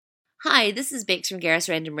Hi, this is Bex from Garris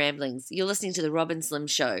Random Ramblings. You're listening to The Rob and Slim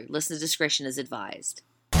Show. Listener discretion is advised.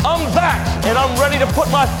 I'm back, and I'm ready to put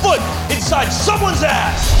my foot inside someone's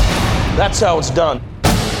ass. That's how it's done.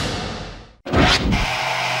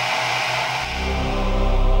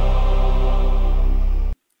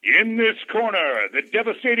 In this corner, the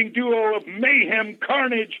devastating duo of mayhem,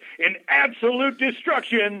 carnage, and absolute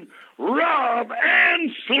destruction, Rob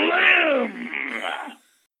and Slim.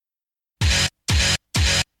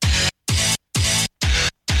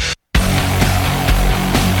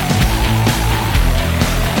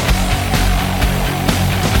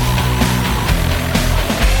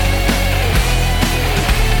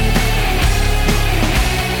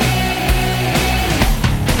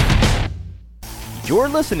 You're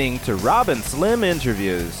listening to Rob and Slim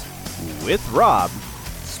Interviews with Rob.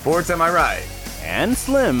 Sports, am I right? And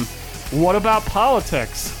Slim. What about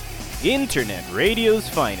politics? Internet radio's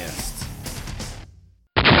finest.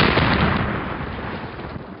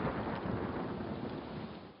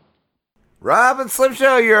 Rob and Slim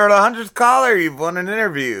Show, you're the 100th caller. You've won an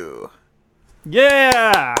interview.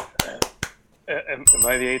 Yeah! Am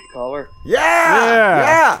I the 8th caller?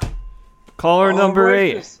 Yeah! Caller number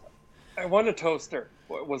 8. I won a toaster.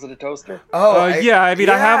 Was it a toaster? Yeah, I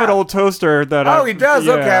have an old toaster that he does?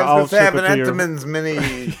 Okay, I was going to have an you. Entenmann's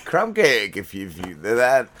mini crumb cake if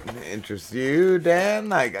that interests you,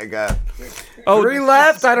 Dan. I got 3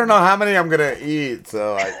 left. I don't know how many I'm going to eat,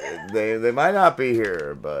 so they might not be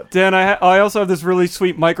here. But Dan, I also have this really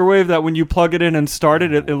sweet microwave that when you plug it in and start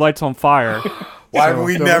it, it lights on fire. Why have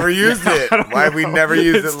we never used it? Why have we never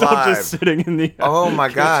used it live? It's still just sitting in the Oh, my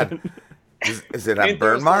God. Is it have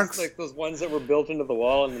burn marks? Like those ones that were built into the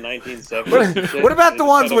wall in the 1970s. What about the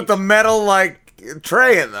ones with the metal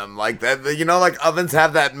tray in them, like that? Like ovens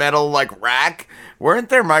have that metal rack. Weren't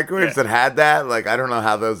there microwaves that had that? I don't know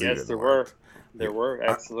how those. Yes, there were. There were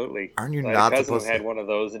absolutely. Aren't you My not cousin supposed to? had one of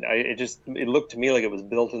those, and it looked to me like it was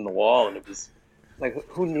built in the wall, and it was like,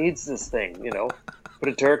 who needs this thing? Put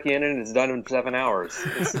a turkey in it, and it's done in 7 hours.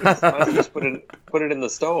 Just put it in the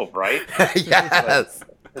stove, right? Yes.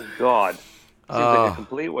 God. Seems like a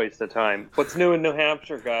complete waste of time. What's new in New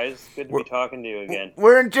Hampshire, guys? Good to be talking to you again.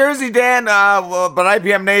 We're in Jersey, Dan, but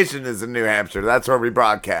IPM Nation is in New Hampshire. That's where we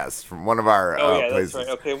broadcast from one of our places. That's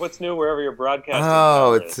right. Okay, what's new wherever you're broadcasting?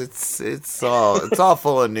 Oh, it's all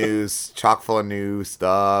full of news, chock full of new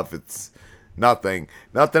stuff. It's nothing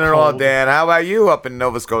at all, Dan. How about you up in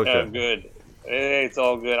Nova Scotia? Good. Hey, it's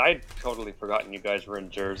all good. I'd totally forgotten you guys were in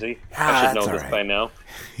Jersey. I should know this by now.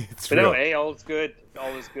 It's real. All is good.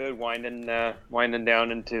 All is good. Winding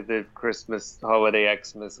down into the Christmas holiday,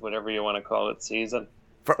 Xmas, whatever you want to call it, season.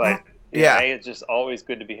 It's just always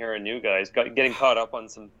good to be hearing you guys. Getting caught up on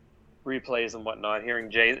some replays and whatnot.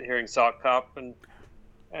 Hearing Sock Cop and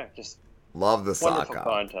just love the Sock wonderful Cop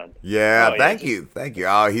content. Yeah, thank you.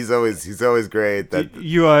 Oh, he's always great.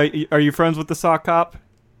 Are you friends with the Sock Cop?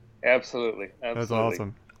 Absolutely. That's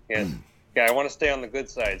awesome. Yes. Yeah, I want to stay on the good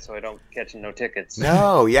side so I don't catch no tickets.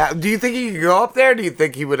 No, yeah. Do you think he could go up there? Do you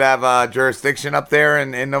think he would have jurisdiction up there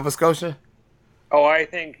in Nova Scotia? Oh, I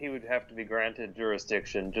think he would have to be granted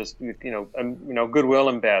jurisdiction. Just goodwill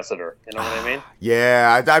ambassador. You know what I mean?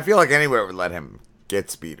 Yeah, I feel like anywhere would let him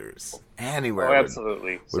get speeders. Anywhere. Oh,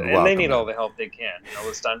 absolutely. And they need all the help they can.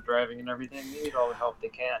 The stunt driving and everything. They need all the help they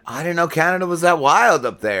can. I didn't know Canada was that wild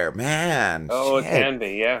up there, man. Oh, shit. It can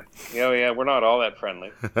be. Yeah. Yeah. We're not all that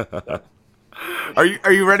friendly.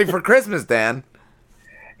 Are you ready for Christmas, Dan?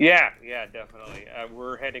 Yeah, definitely.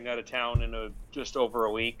 We're heading out of town in just over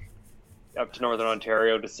a week up to Northern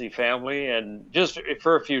Ontario to see family, and just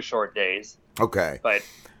for a few short days. Okay. But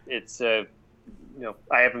it's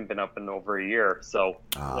I haven't been up in over a year, so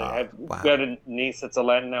I've got a niece that's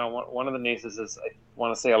 11 now. One of the nieces is, I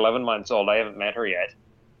want to say, 11 months old. I haven't met her yet.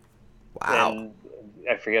 Wow. And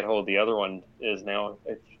I forget how old the other one is now.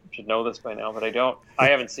 I should know this by now, but I don't. I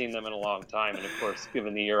haven't seen them in a long time, and of course,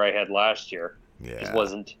 given the year I had last year, it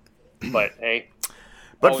wasn't. But hey,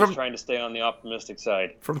 always trying to stay on the optimistic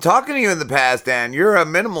side. From talking to you in the past, Dan, you're a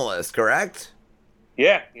minimalist, correct?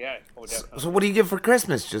 Yeah. Oh, definitely. So what do you get for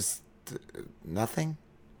Christmas? Just nothing?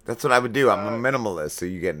 That's what I would do. I'm a minimalist, so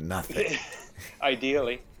you get nothing.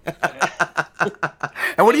 Ideally.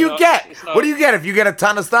 And what do you get? What do you get if you get a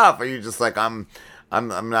ton of stuff? Are you just like, I'm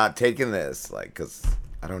not taking this, because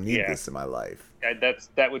I don't need this in my life?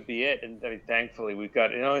 That would be it. And thankfully we've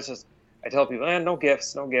got, it's just, I tell people, no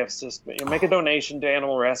gifts, just make a donation to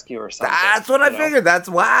Animal Rescue or something. That's what I figured. That's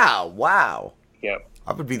wow. Yep.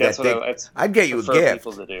 I would be that dick. I'd get you a gift.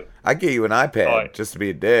 I'd get you an iPad just to be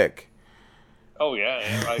a dick. Oh yeah.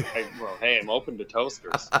 Well, hey, I'm open to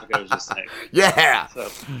toasters. Like I was just saying. Yeah. So.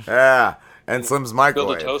 Yeah. And Slim's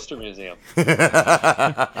microwave. Build a toaster museum.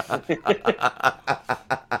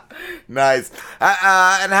 Nice.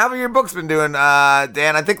 And how have your books been doing,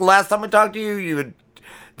 Dan? I think last time we talked to you,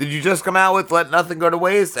 did you just come out with Let Nothing Go to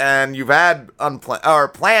Waste? And you've had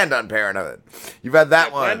Planned on Parenthood. You've had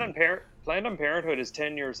that one. Planned on Parenthood is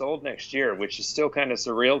 10 years old next year, which is still kind of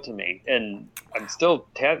surreal to me. And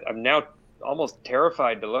I'm now almost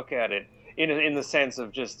terrified to look at it in the sense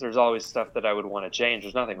of just there's always stuff that I would want to change.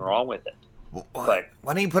 There's nothing wrong with it. But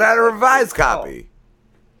why don't you put out a revised copy?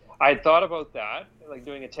 I thought about that, like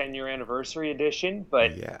doing a 10-year anniversary edition,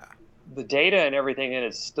 but the data and everything in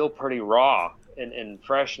it's still pretty raw and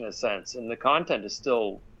fresh in a sense. And the content is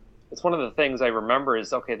still, it's one of the things I remember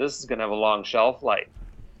is, okay, this is going to have a long shelf life.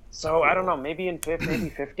 So I don't know, maybe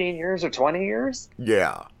 15 years or 20 years?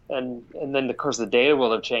 Yeah. And then, of course, the data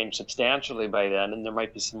will have changed substantially by then, and there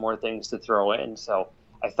might be some more things to throw in. So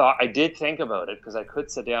I did think about it because I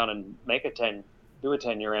could sit down and make do a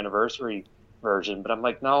 10-year anniversary version, but I'm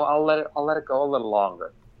like, no, I'll let it go a little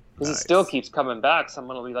longer because It still keeps coming back.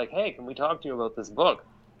 Someone will be like, hey, can we talk to you about this book?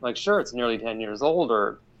 I'm like, sure, it's nearly 10 years old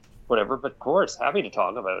or whatever, but of course, happy to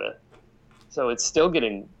talk about it. So it's still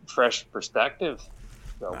getting fresh perspective.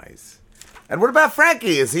 So. Nice. And what about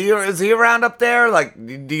Frankie? Is he around up there? Like,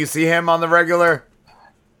 do you see him on the regular?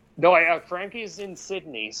 No, Frankie's in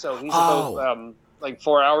Sydney, so he's about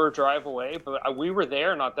 4-hour drive away. But we were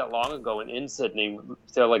there not that long ago in Sydney.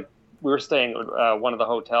 So we were staying at one of the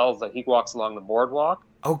hotels that he walks along the boardwalk.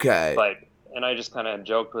 Okay. And I just kind of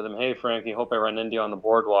joked with him, hey, Frankie, hope I run into you on the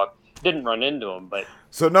boardwalk. Didn't run into him, but...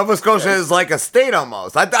 So Nova Scotia is like a state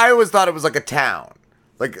almost. I always thought it was like a town.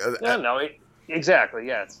 Exactly,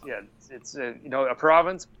 yeah. It's a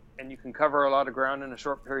province, and you can cover a lot of ground in a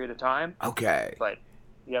short period of time. Okay.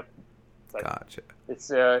 Gotcha.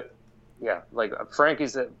 It's,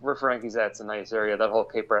 Frankie's where Frankie's at's a nice area. That whole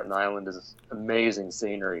Cape Breton Island is amazing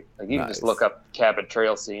scenery. Like, you can just look up Cabot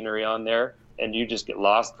Trail scenery on there, and you just get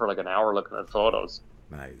lost for like an hour looking at photos.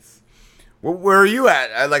 Nice. Well, where are you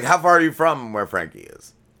at? Like, how far are you from where Frankie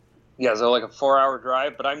is? Yeah, so like a 4-hour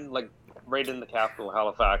drive, but I'm like right in the capital,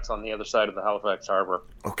 Halifax, on the other side of the Halifax Harbor.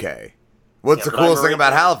 Okay. What's the coolest thing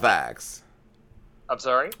about Halifax? I'm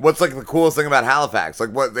sorry? What's like the coolest thing about Halifax?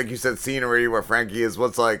 Like you said, scenery where Frankie is.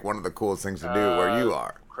 What's like one of the coolest things to do where you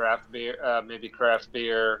are? Craft beer, maybe craft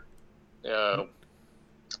beer.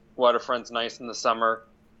 Waterfront's nice in the summer.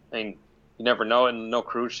 I mean, you never know, and no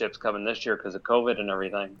cruise ships coming this year because of COVID and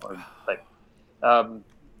everything.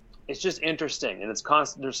 It's just interesting, and it's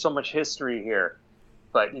constant. There's so much history here.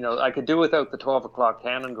 But, I could do without the 12 o'clock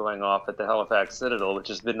cannon going off at the Halifax Citadel, which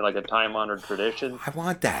has been like a time-honored tradition. I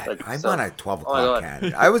want that. I want a 12 o'clock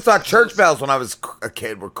cannon. I always thought church bells when I was a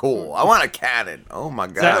kid were cool. I want a cannon. Oh, my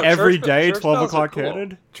God. Is that every day, 12 o'clock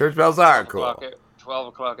cannon? Church bells are cool. 12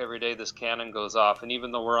 o'clock every day, this cannon goes off. And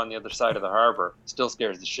even though we're on the other side of the harbor, it still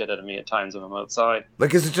scares the shit out of me at times when I'm outside.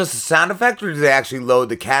 Like, is it just a sound effect, or do they actually load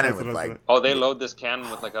the cannon with, like... Oh, they load this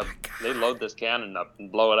cannon with, they load this cannon up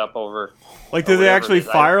and blow it up over... Like, do they actually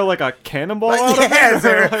fire, like, a cannonball out of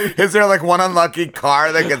it? Is there, like, one unlucky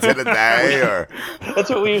car that gets hit a day, or...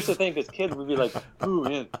 That's what we used to think as kids. We'd be like, ooh,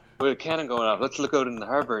 man, we have a cannon going off. Let's look out in the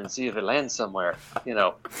harbor and see if it lands somewhere.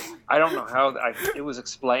 I don't know how... it was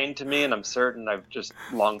explained to me, and I'm certain I've just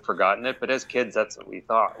long forgotten it, but as kids, that's what we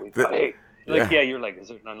thought. We thought, hey, you're like, is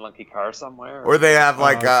there an unlucky car somewhere? Or they have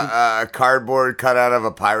like a cardboard cut out of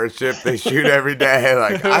a pirate ship they shoot every day.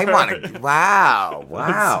 Like, I want to, wow.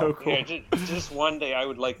 So cool. Yeah, just one day I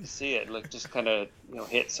would like to see it. Like, just kind of,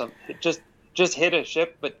 just hit a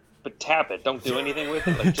ship, but tap it. Don't do anything with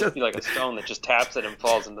it. Like, just be like a stone that just taps it and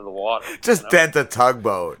falls into the water. Just dent a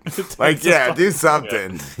tugboat. Do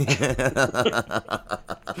something.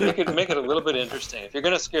 Make it a little bit interesting. If you're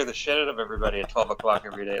going to scare the shit out of everybody at 12 o'clock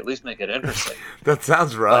every day, at least make it interesting. That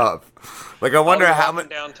sounds rough. Like, I wonder how much...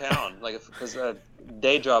 downtown, because a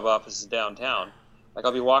day job office is downtown. Like,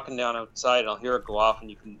 I'll be walking down outside and I'll hear it go off,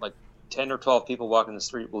 and you can, 10 or 12 people walking the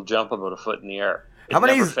street will jump about a foot in the air. It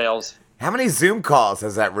never fails. How many Zoom calls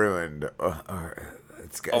has that ruined? Oh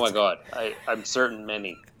my God, I'm certain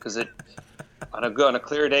many, because on a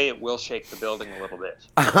clear day it will shake the building a little bit.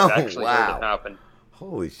 Wow! Heard it happen.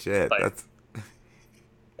 Holy shit!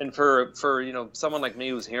 And for someone like me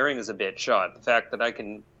whose hearing is a bit shot, the fact that I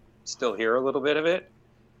can still hear a little bit of it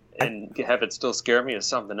and have it still scare me is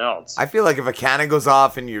something else. I feel like if a cannon goes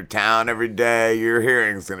off in your town every day, your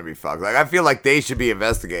hearing's going to be fucked. Like, I feel like they should be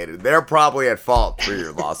investigated. They're probably at fault for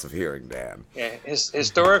your loss of hearing, Dan. Yeah,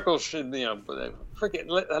 historical should,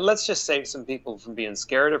 let's just save some people from being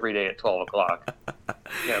scared every day at 12 o'clock.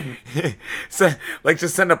 Yeah. So, like,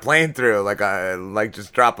 just send a plane through, like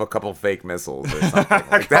just drop a couple fake missiles or something.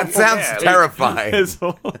 Like, that sounds terrifying.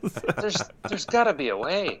 There's got to be a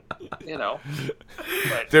way, But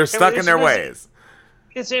they're stuck in their ways.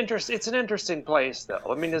 It's an interesting place, though.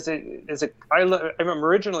 I mean, I'm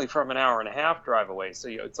originally from an hour and a half drive away, so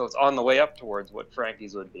it's on the way up towards what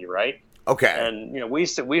Frankie's would be, right? Okay. And we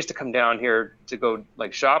used to come down here to go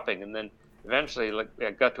like shopping, and then eventually, like,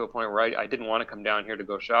 I got to a point where I didn't want to come down here to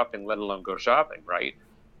go shopping, let alone go shopping, right?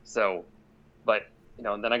 So, but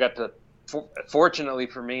and then I got to, fortunately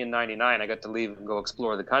for me, in '99, I got to leave and go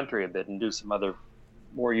explore the country a bit and do some other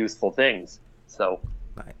more useful things. So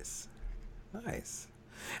nice.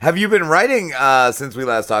 Have you been writing since we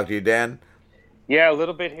last talked to you, Dan? Yeah, a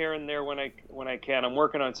little bit here and there when I can. I'm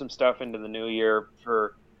working on some stuff into the new year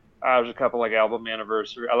for there's a couple like album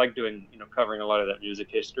anniversary. I like doing covering a lot of that music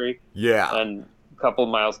history. Yeah. And a couple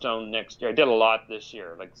milestone next year. I did a lot this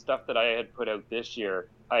year, like stuff that I had put out this year.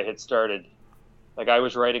 I had started, like I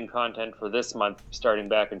was writing content for this month starting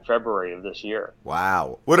back in February of this year.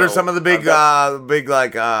 Wow. What are some of the big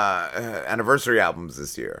anniversary albums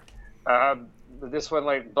this year? This one,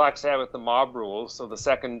 like Black Sabbath, The Mob Rules, so the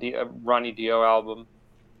second Ronnie Dio album,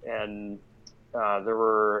 and there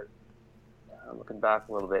were, looking back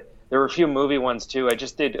a little bit, there were a few movie ones too.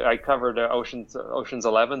 I covered Ocean's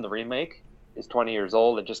 11, the remake, is 20 years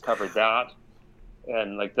old. I just covered that,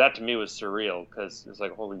 and like that to me was surreal because it's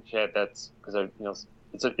like, holy shit, that's because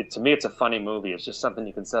to me it's a funny movie. It's just something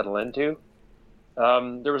you can settle into.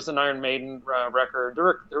 There was an Iron Maiden record.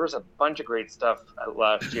 There was a bunch of great stuff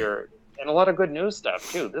last year. And a lot of good news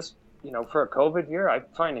stuff too. This, for a COVID year, I'm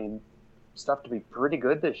finding stuff to be pretty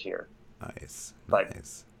good this year. Nice.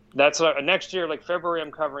 That's next year, like February,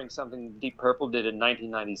 I'm covering something Deep Purple did in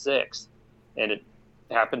 1996, and it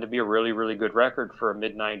happened to be a really, really good record for a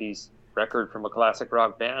mid-90s record from a classic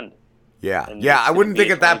rock band. Yeah, I wouldn't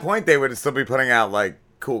think at that point they would still be putting out like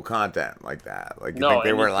cool content like that. Like, you think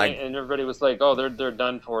they were like, and everybody was like, "Oh, they're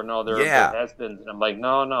done for. No, they're has-beens." And I'm like,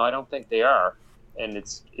 no, I don't think they are. And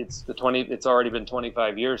it's already been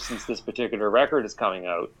 25 years since this particular record is coming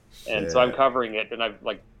out, and so I'm covering it, and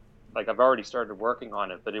I've already started working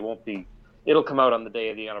on it, but it'll come out on the day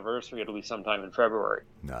of the anniversary. It'll be sometime in February.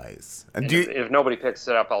 Nice. And if nobody picks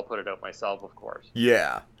it up, I'll put it out myself, of course.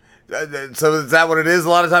 Yeah. So is that what it is? A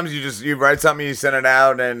lot of times you write something, you send it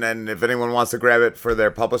out, and if anyone wants to grab it for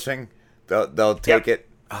their publishing, they'll take it.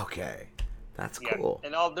 Okay. That's cool.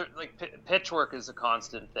 And Pitchwork is a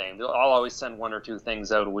constant thing. I'll always send one or two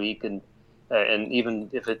things out a week, and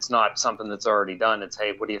even if it's not something that's already done, it's,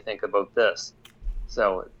 hey, what do you think about this?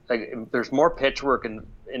 So there's more Pitchwork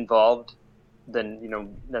involved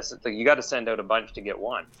than necessarily. You got to send out a bunch to get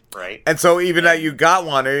one, right? And so even that you got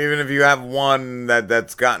one, or even if you have one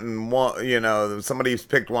that's gotten one, somebody's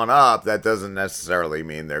picked one up, that doesn't necessarily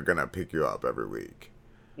mean they're gonna pick you up every week.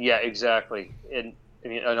 Yeah, exactly. And I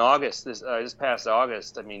mean, in August, this past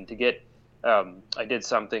August, I mean, to get, I did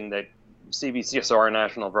something that CBC, so our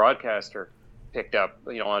national broadcaster, picked up,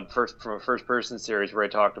 from a first-person series where I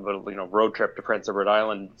talked about, road trip to Prince Edward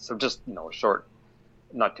Island. So just, a short,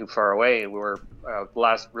 not too far away. We were the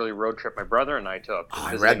last really road trip my brother and I took.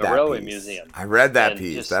 I read that railway piece. Museum. I read that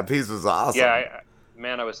piece. That piece was awesome. Yeah,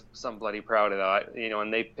 I was some bloody proud of that.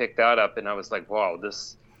 And they picked that up, and I was like, wow,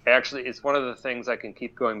 this. Actually, it's one of the things I can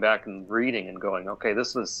keep going back and reading and going, okay,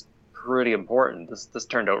 this was pretty important. This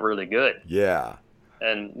turned out really good. Yeah.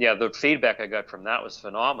 And the feedback I got from that was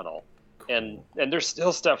phenomenal. Cool. And there's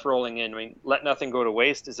still stuff rolling in. I mean, Let Nothing Go to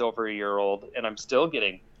Waste is over a year old, and I'm still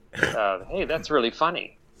getting, hey, that's really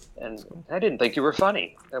funny. And I didn't think you were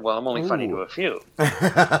funny. Well, I'm only funny to a few.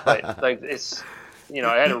 But it's,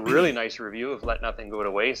 I had a really nice review of Let Nothing Go to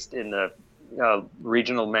Waste in the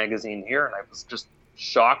regional magazine here, and I was just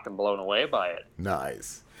shocked and blown away by it.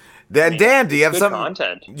 Nice. Dan, do you have some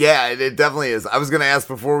content? Yeah, it definitely is. I was going to ask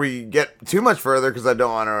before we get too much further, because I don't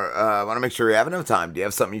want to make sure we have enough time. Do you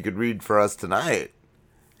have something you could read for us tonight?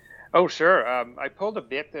 Oh, sure. I pulled a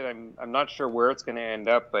bit that I'm not sure where it's going to end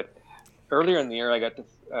up, but earlier in the year, I got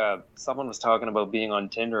to someone was talking about being on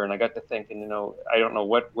Tinder, and I got to thinking, I don't know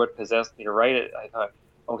what possessed me to write it. I thought,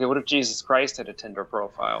 okay, what if Jesus Christ had a Tinder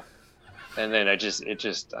profile? And then I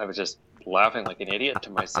was just laughing like an idiot to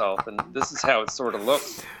myself, and this is how it sort of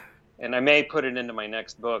looks. And I may put it into my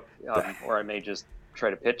next book, or I may just try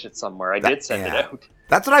to pitch it somewhere. I did send it out.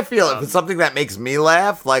 That's what I feel. If it's something that makes me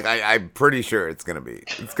laugh, like I'm pretty sure it's gonna be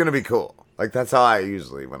cool. Like that's how I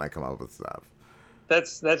usually when I come up with stuff.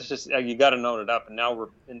 That's just you got to note it up. And now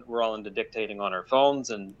we're all into dictating on our phones,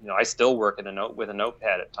 and I still work with a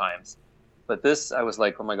notepad at times. But this, I was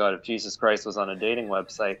like, oh my God, if Jesus Christ was on a dating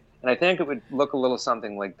website. And I think it would look a little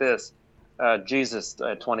something like this. Jesus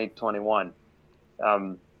 2021.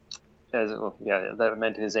 That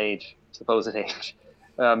meant his age, supposed age.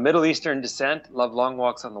 Middle Eastern descent, love long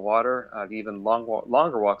walks on the water, even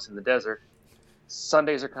longer walks in the desert.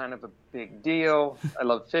 Sundays are kind of a big deal. I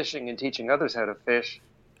love fishing and teaching others how to fish.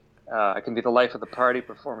 I can be the life of the party,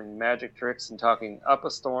 performing magic tricks and talking up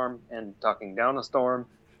a storm and talking down a storm.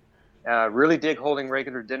 Really dig holding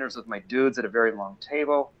regular dinners with my dudes at a very long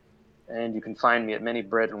table. And you can find me at many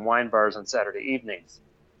bread and wine bars on Saturday evenings.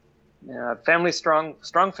 Family strong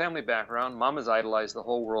family background. Mama's idolized the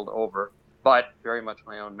whole world over, but very much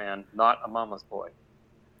my own man, not a mama's boy.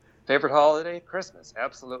 Favorite holiday? Christmas.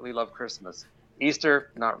 Absolutely love Christmas. Easter,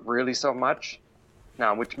 not really so much.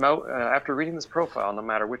 Now, after reading this profile, no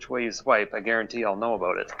matter which way you swipe, I guarantee I'll know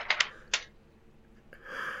about it.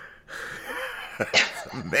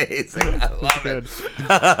 Amazing. I love it.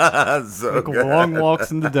 So like good. Long walks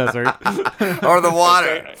in the desert. Or the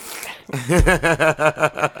water.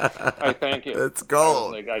 I thank you. It's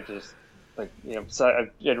gold. I'd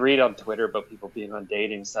read on Twitter about people being on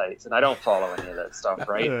dating sites, and I don't follow any of that stuff,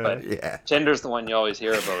 right? But Tinder's the one you always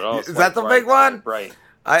hear about. Oh, is that the big one? Right.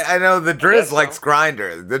 I know the Driz likes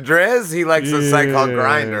Grindr. The Driz, he likes a site called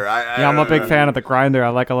Grindr. I'm a big fan of the Grindr. I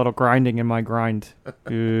like a little grinding in my grind.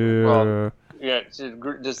 Well,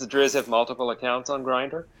 does the Driz have multiple accounts on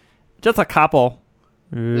Grindr? Just a couple.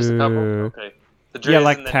 Just a couple? Okay. The Driz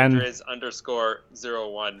like and then 10. The Driz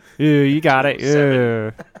 _01. You got it.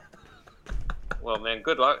 Well, man,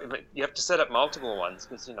 good luck. You have to set up multiple ones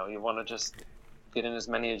because you want to just get in as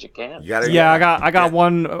many as you can. I got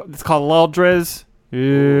one. It's called Lil Driz.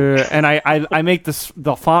 And I make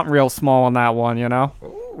the font real small on that one. Ooh, I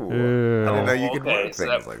didn't know you could work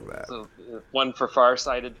things like that. So one for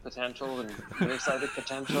far-sighted potential and near-sighted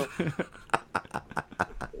potential.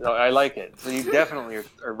 I like it. So you definitely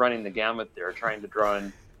are running the gamut there, trying to draw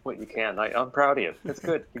in what you can. I'm proud of you. It's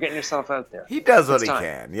good. You're getting yourself out there. He does what he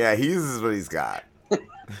can. Yeah, he uses what he's got.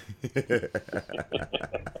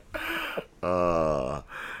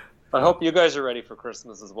 I hope you guys are ready for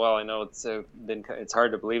Christmas as well. I know it's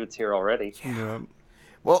hard to believe it's here already. Yeah.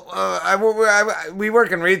 Well, we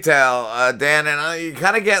work in retail, Dan, and you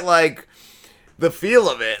kind of get like the feel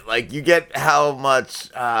of it. Like you get how much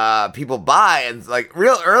people buy, and like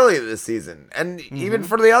real early this season, and even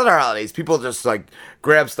for the other holidays, people just like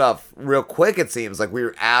grab stuff real quick. It seems like we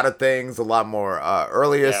were out of things a lot more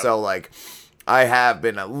earlier. Yeah. So like, I have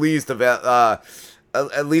been at least able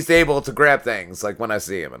to grab things like when I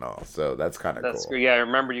see them and all. So that's kind of cool. Yeah, I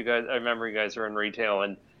remember you guys are in retail,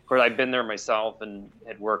 and of course I've been there myself and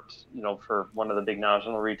had worked, for one of the big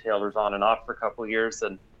national retailers on and off for a couple of years,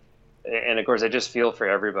 and of course I just feel for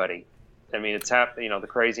everybody. I mean, it's happened. The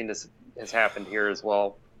craziness has happened here as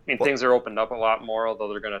well. I mean, things are opened up a lot more, although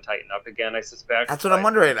they're going to tighten up again, I suspect. That's what I'm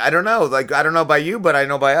wondering. I don't know. Like, I don't know about you, but I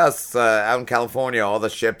know by us out in California, all the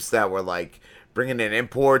ships that were like bringing in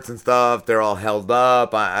imports and stuff, they're all held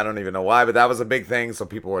up. I don't even know why, but that was a big thing. So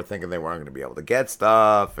people were thinking they weren't going to be able to get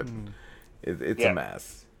stuff, and it's a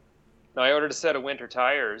mess. Now, I ordered a set of winter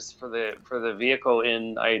tires for the vehicle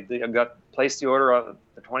I placed the order on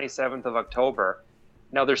the 27th of October.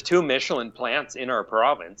 Now, there's 2 Michelin plants in our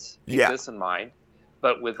province. Keep this in mind.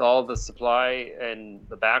 But with all the supply and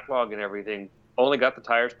the backlog and everything, only got the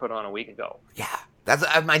tires put on a week ago. Yeah. That's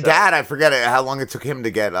my dad. I forget how long it took him to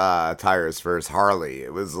get tires for his Harley.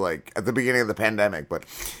 It was like at the beginning of the pandemic, but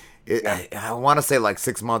I want to say like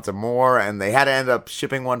 6 months or more, and they had to end up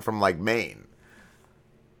shipping one from like Maine.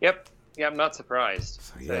 Yep. Yeah, I'm not surprised.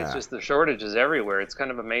 So, it's just the shortages everywhere. It's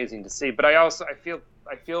kind of amazing to see. But I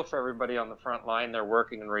feel for everybody on the front line. They're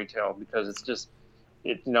working in retail because it's just,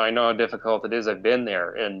 I know how difficult it is. I've been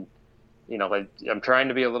there, and I'm trying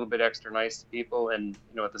to be a little bit extra nice to people, and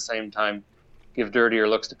at the same time, give dirtier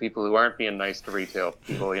looks to people who aren't being nice to retail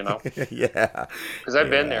people. Yeah. Because I've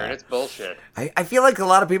been there, and it's bullshit. I feel like a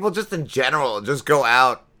lot of people, just in general, just go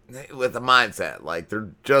out with a mindset like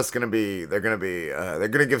they're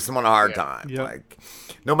gonna give someone a hard time, like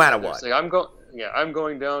no matter what. Like, I'm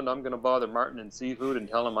going down. I'm gonna bother Martin in seafood and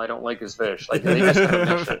tell him I don't like his fish. Like they just have a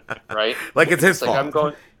mission, right? Like it's his fault. I'm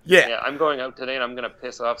going. Yeah, I'm going out today and I'm gonna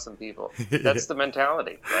piss off some people. That's the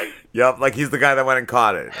mentality, right? Yep, like he's the guy that went and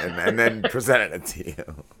caught it and then presented it to you.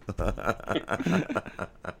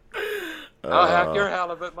 I'll hack your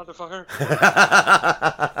halibut, motherfucker.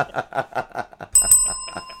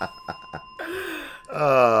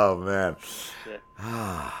 Oh man.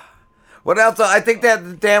 What else? I think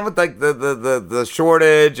that Dan, with like the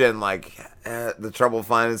shortage and like the trouble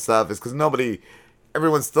finding stuff is because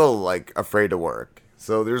everyone's still like afraid to work.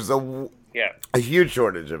 So there's Yeah. A huge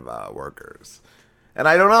shortage of workers. And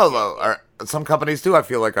I don't know, though. Some companies, too, I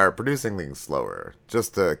feel like are producing things slower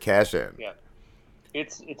just to cash in. Yeah.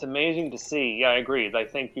 It's amazing to see. Yeah, I agree. I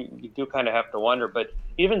think you do kind of have to wonder. But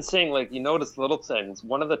even seeing, like, you notice little things.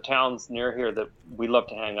 One of the towns near here that we love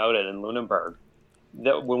to hang out in Lunenburg,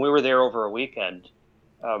 that when we were there over a weekend,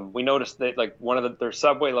 we noticed that, like, one of their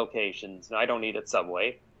Subway locations, and I don't eat at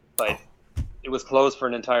Subway, but it was closed for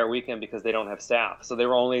an entire weekend because they don't have staff. So they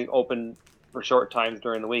were only open for short times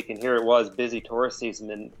during the week. And here it was busy tourist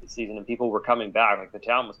season, and people were coming back. Like, the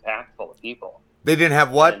town was packed full of people. They didn't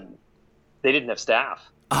have what? And they didn't have staff.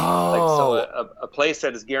 Oh. Like, so a place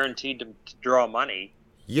that is guaranteed to draw money.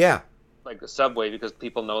 Yeah. Like a Subway, because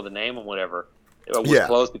people know the name and whatever. It was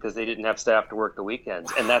closed because they didn't have staff to work the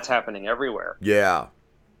weekends. And that's happening everywhere. Yeah.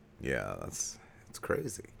 Yeah, it's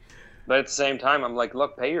crazy. But at the same time, I'm like,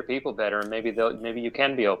 look, pay your people better, and maybe you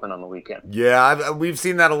can be open on the weekend. Yeah, we've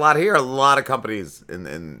seen that a lot here. A lot of companies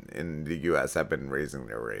in the U.S. have been raising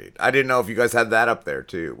their rate. I didn't know if you guys had that up there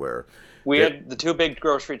too, where we had the two big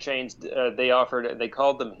grocery chains. They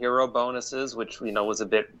called them hero bonuses, which was a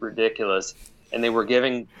bit ridiculous, and they were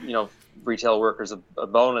giving retail workers a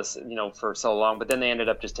bonus for so long, but then they ended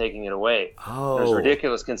up just taking it away. Oh, it was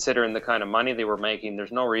ridiculous considering the kind of money they were making.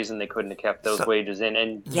 There's no reason they couldn't have kept those wages in,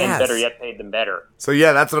 and better yet, paid them better. So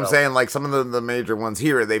yeah, that's what I'm saying. Like, some of the major ones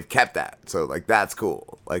here, they've kept that. So, like, that's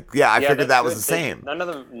cool. Like, I figured that was the same. None of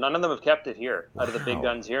them have kept it here. Out of the big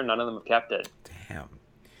guns here, none of them have kept it. Damn.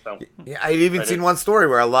 So, yeah, I've even seen one story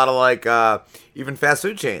where a lot of, like, even fast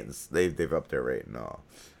food chains, they've upped their rate and all.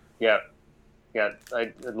 Yeah. Yeah,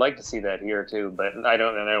 I'd like to see that here too, but I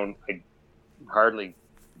hardly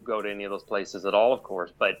go to any of those places at all, of course.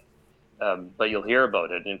 But you'll hear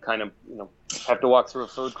about it, and kind of have to walk through a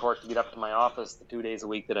food court to get up to my office the 2 days a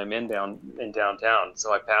week that I'm in downtown.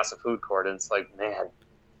 So I pass a food court, and it's like, man,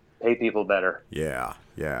 pay people better. Yeah.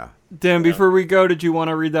 Dan, before we go, did you want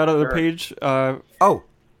to read that other page? Oh.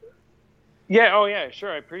 Yeah. Oh, yeah.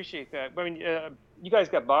 Sure. I appreciate that. I mean, you guys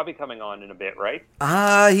got Bobby coming on in a bit, right?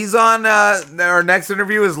 He's on. Our next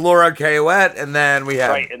interview is Laura Cayouette, and then we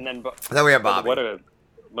have and then we have Bobby.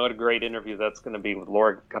 What a great interview that's going to be with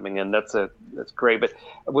Laura coming in. That's great. But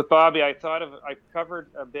with Bobby, I covered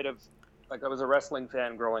a bit of, like, I was a wrestling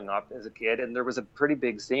fan growing up as a kid, and there was a pretty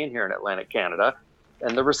big scene here in Atlantic Canada,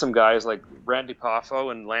 and there were some guys like Randy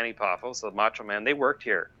Poffo and Lanny Poffo, so Macho Man. They worked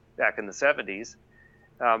here back in the 70s.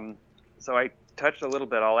 So I touched a little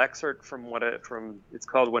bit. I'll excerpt from it's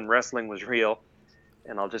called When Wrestling Was Real,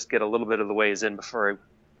 and I'll just get a little bit of the ways in before I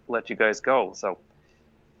let you guys go.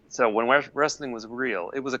 So when wrestling was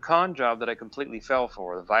real, it was a con job that I completely fell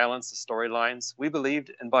for. The violence, the storylines, we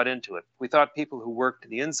believed and bought into it. We thought people who worked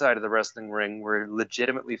the inside of the wrestling ring were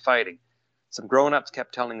legitimately fighting. Some grown-ups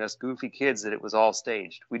kept telling us goofy kids that it was all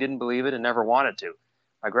staged. We didn't believe it and never wanted to.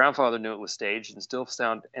 My grandfather knew it was staged and still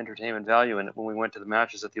found entertainment value in it when we went to the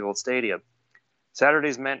matches at the old stadium.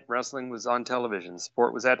 Saturdays meant wrestling was on television.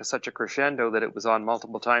 Sport was at such a crescendo that it was on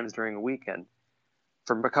multiple times during a weekend.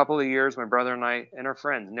 For a couple of years, my brother and I and our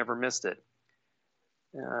friends never missed it.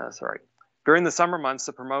 During the summer months,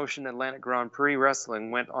 the promotion Atlantic Grand Prix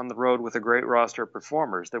Wrestling went on the road with a great roster of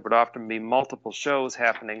performers. There would often be multiple shows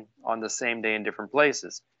happening on the same day in different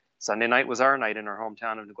places. Sunday night was our night in our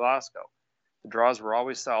hometown of New Glasgow. The draws were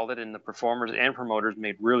always solid, and the performers and promoters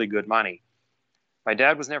made really good money. My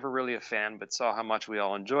dad was never really a fan, but saw how much we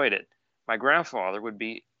all enjoyed it. My grandfather would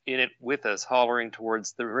be in it with us, hollering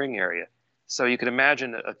towards the ring area. So you could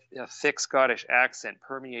imagine a thick Scottish accent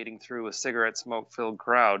permeating through a cigarette smoke-filled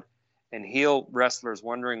crowd, and heel wrestlers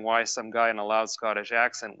wondering why some guy in a loud Scottish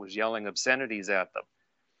accent was yelling obscenities at them.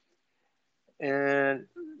 And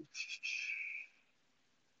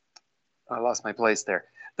I lost my place there.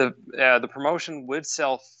 The promotion would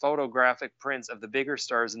sell photographic prints of the bigger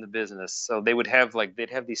stars in the business. So they'd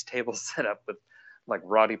have these tables set up with, like,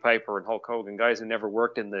 Roddy Piper and Hulk Hogan, guys who never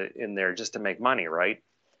worked in there just to make money, right?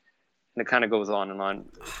 And it kind of goes on and on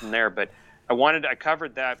from there. But I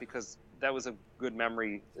covered that because that was a good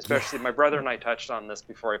memory, especially my brother and I touched on this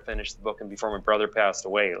before I finished the book and before my brother passed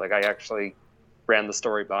away. Like, I actually ran the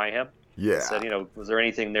story by him. Yeah. I said, was there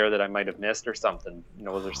anything there that I might have missed or something?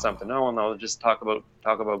 Was there something? No, just talk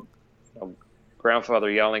about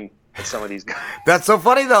grandfather yelling at some of these guys. That's so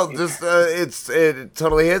funny though. Just it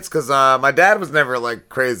totally hits because my dad was never, like,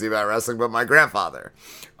 crazy about wrestling, but my grandfather,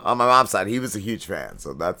 on my mom's side, he was a huge fan.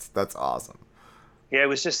 So that's awesome. Yeah, it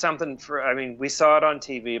was just something we saw it on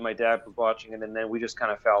TV. My dad was watching it, and then we just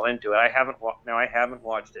kind of fell into it. I haven't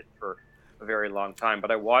watched it for a very long time, but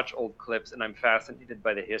I watch old clips and I'm fascinated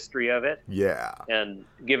by the history of it. Yeah. And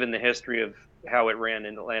given the history of how it ran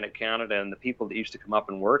in Atlantic Canada and the people that used to come up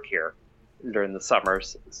and work here, during the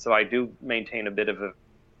summers. So I do maintain a bit of a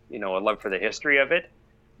love for the history of it,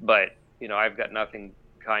 but I've got nothing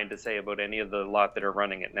kind to say about any of the lot that are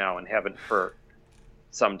running it now and haven't for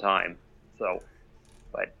some time. So,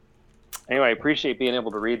 but anyway, I appreciate being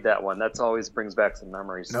able to read that one. That's always brings back some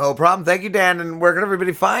memories. No problem. Thank you, Dan. And where can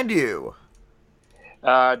everybody find you?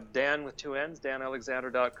 Dan with 2 N's,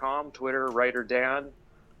 danalexander.com, Twitter, writer Dan,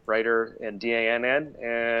 writer and DANN.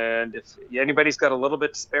 And if anybody's got a little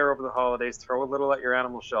bit to spare over the holidays, throw a little at your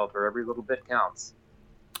animal shelter. Every little bit counts.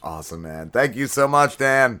 Awesome, man. Thank you so much,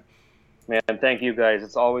 Dan. Man, thank you guys.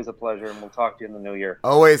 It's always a pleasure, and we'll talk to you in the new year.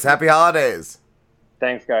 Always. Happy holidays.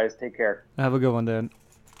 Thanks, guys. Take care. Have a good one, Dan.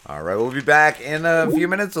 All right, we'll be back in a few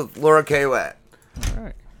minutes with Laura Cayouette. All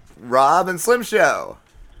right. Rob and Slim Show.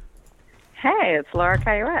 Hey, it's Laura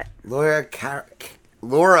Cayouette. Laura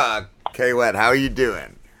Cayouette, how are you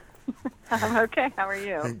doing? I'm okay. How are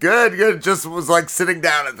you? Good. Just was like sitting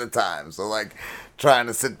down at the time. So like trying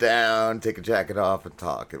to sit down, take a jacket off, and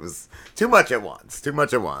talk. It was too much at once.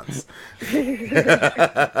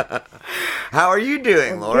 How are you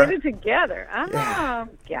doing, Laura? Get it together. Oh,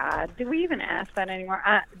 God. Do we even ask that anymore?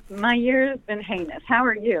 My year's been heinous. How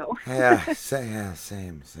are you?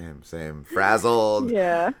 Same. Frazzled.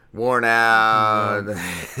 Yeah. Worn out.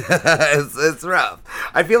 It's rough.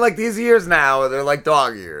 I feel like these years now, they're like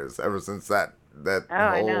dog years ever since that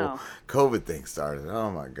whole COVID thing started.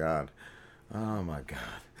 Oh, my God.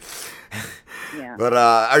 Yeah. But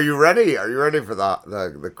are you ready? Are you ready for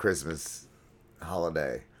the Christmas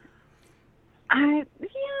holiday? I've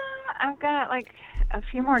got like a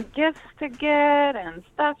few more gifts to get and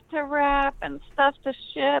stuff to wrap and stuff to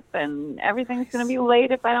ship, and everything's going to be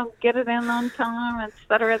late if I don't get it in on time, et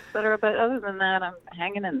cetera, et cetera. But other than that, I'm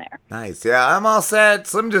hanging in there. Nice. Yeah, I'm all set.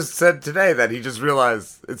 Slim just said today that he just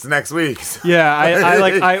realized it's next week. So. Yeah,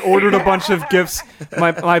 I ordered a bunch of gifts.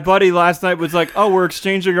 My buddy last night was like, "Oh, we're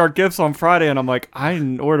exchanging our gifts on Friday," and I'm like, "I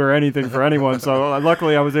didn't order anything for anyone." So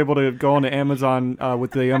luckily, I was able to go onto Amazon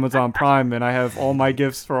with the Amazon Prime, and I have all my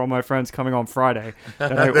gifts for all my friends coming on Friday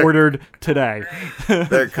that I ordered today.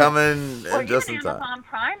 They're coming just in time. Amazon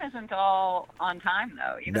Prime isn't all on time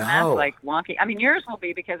though. Even that's like wonky. I mean, yours will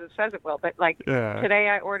be because it says it will, but like today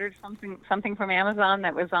I ordered something from Amazon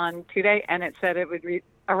that was on 2 day, and it said it would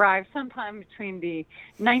arrive sometime between the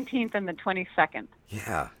 19th and the 22nd.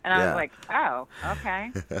 Yeah. And I was like, oh,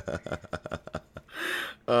 okay.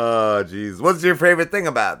 Oh, geez. What's your favorite thing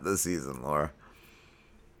about this season, Laura?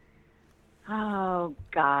 Oh,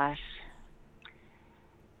 gosh.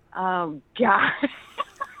 The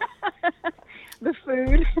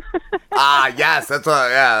food. Yes, that's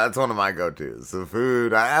one of my go-tos. The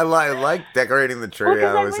food. I like decorating the tree.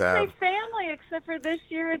 I always have. Say family, except for this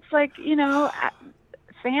year, it's like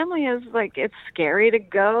family is like it's scary to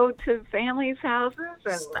go to families' houses,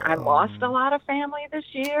 and I lost a lot of family this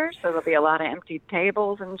year, so there'll be a lot of empty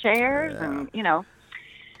tables and chairs, and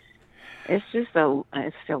it's just a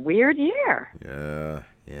weird year.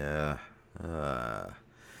 Yeah.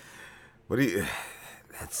 What do you?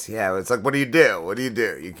 It's like, what do you do?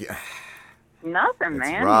 Nothing,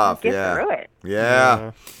 man. It's rough. You get through it.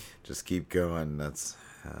 Yeah. Just keep going. That's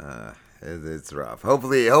it's rough.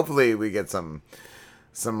 Hopefully we get some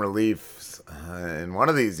relief in one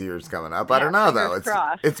of these years coming up. I don't know though.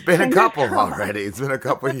 It's been a couple already. It's been a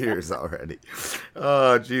couple years already.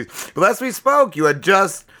 Oh, jeez. But last we spoke, you had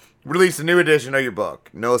just released a new edition of your book,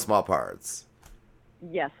 No Small Parts.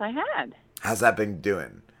 Yes, I had. How's that been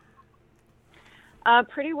doing?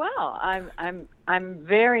 Pretty well. I'm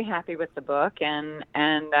very happy with the book, and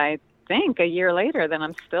I think a year later that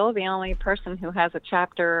I'm still the only person who has a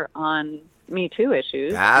chapter on Me Too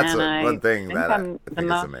issues. That's one thing that I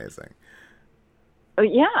think is amazing.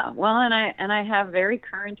 Yeah, well, and I have very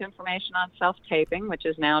current information on self-taping, which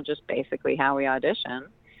is now just basically how we audition.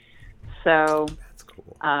 So that's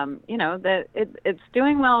cool. That it's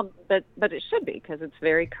doing well, but it should be because it's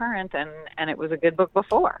very current, and it was a good book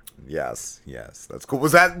before. Yes, that's cool.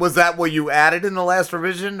 Was that what you added in the last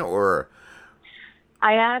revision, or?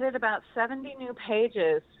 I added about 70 new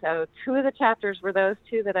pages. So 2 of the chapters were those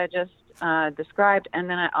 2 that I just described, and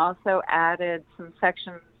then I also added some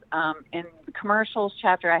sections in the commercials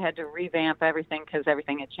chapter. I had to revamp everything because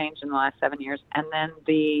everything had changed in the last 7 years, and then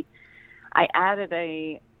I added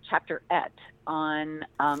a chapterette on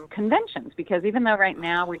conventions, because even though right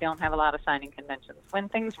now we don't have a lot of signing conventions, when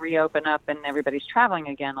things reopen up and everybody's traveling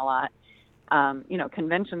again a lot,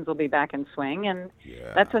 conventions will be back in swing, and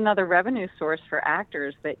that's another revenue source for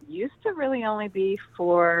actors that used to really only be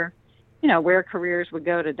for where careers would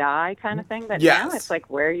go to die kind of thing. But now it's like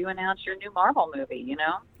where you announce your new Marvel movie,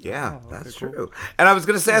 Yeah, that's true. And I was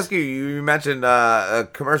going to ask you, you mentioned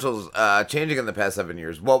commercials changing in the past 7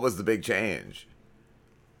 years. What was the big change?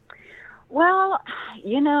 Well,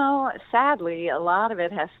 sadly, a lot of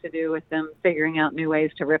it has to do with them figuring out new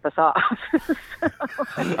ways to rip us off.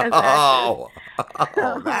 That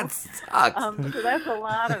sucks. So that's a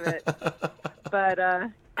lot of it. But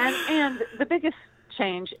and the biggest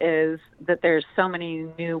change is that there's so many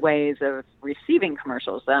new ways of receiving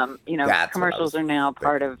commercials. Commercials are now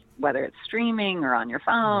part of, whether it's streaming or on your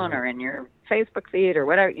phone or in your Facebook feed or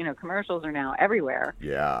whatever, commercials are now everywhere.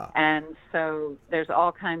 Yeah. And so there's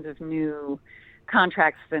all kinds of new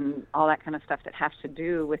contracts and all that kind of stuff that has to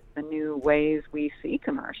do with the new ways we see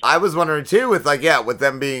commercials. I was wondering too, with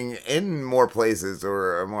them being in more places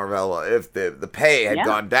or more available, if the pay had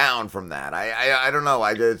gone down from that. I don't know.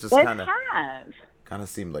 It just kind of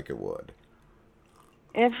seemed like it would.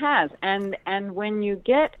 It has, and when you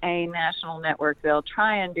get a national network, they'll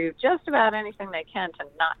try and do just about anything they can to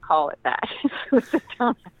not call it that, so they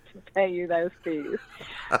don't have to pay you those fees.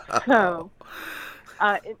 So,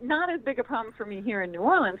 not as big a problem for me here in New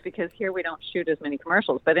Orleans, because here we don't shoot as many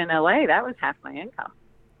commercials. But in LA, that was half my income.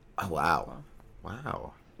 Oh, wow!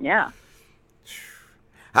 Yeah.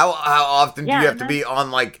 How often do you have to be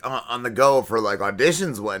on the go for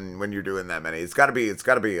auditions when you're doing that many? It's got to be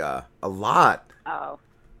a lot. Oh,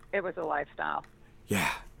 it was a lifestyle. Yeah.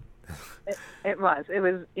 It was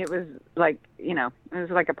like, it was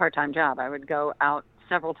like a part-time job. I would go out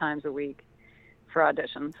several times a week for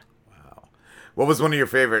auditions. Wow. What was one of your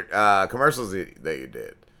favorite commercials that you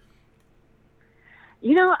did?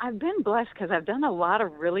 I've been blessed because I've done a lot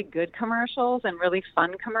of really good commercials and really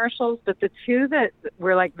fun commercials, but the two that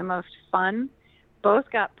were the most fun both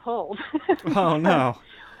got pulled. Oh, no.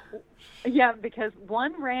 Yeah, because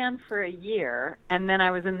one ran for a year, and then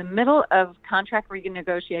I was in the middle of contract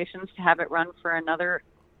renegotiations to have it run for another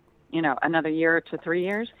year to 3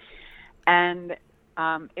 years. And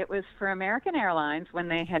it was for American Airlines when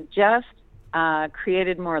they had just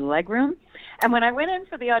created more legroom. And when I went in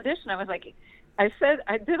for the audition, I was like, I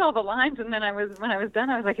did all the lines, and then when I was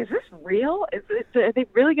done, I was like, is this real? Are they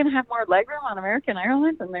really going to have more legroom on American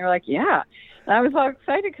Airlines? And they were like, yeah. And I was all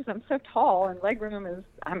excited because I'm so tall, and legroom is,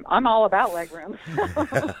 I'm all about legroom. So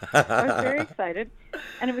I was very excited.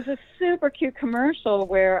 And it was a super cute commercial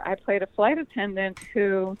where I played a flight attendant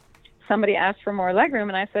who somebody asked for more legroom,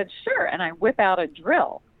 and I said, sure. And I whip out a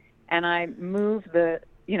drill, and I move I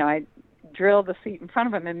drill the seat in front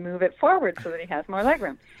of him and move it forward so that he has more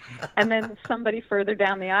legroom. And then somebody further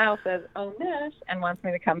down the aisle says, oh, miss, and wants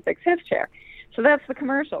me to come fix his chair. So that's the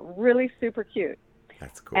commercial. Really super cute.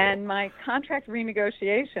 That's cool. And my contract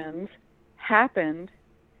renegotiations happened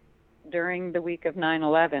during the week of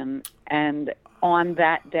 9/11, and on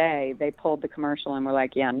that day, they pulled the commercial and were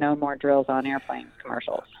like, yeah, no more drills on airplanes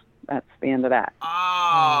commercials. That's the end of that.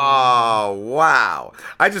 Oh, wow.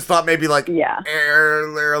 I just thought maybe the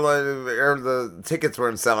tickets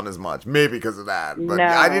weren't selling as much. Maybe because of that. But no.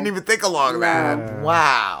 I didn't even think along that.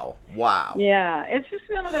 Wow. Yeah. It's just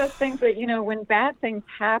one of those things that, when bad things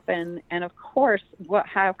happen, and of course,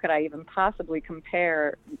 how could I even possibly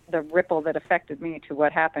compare the ripple that affected me to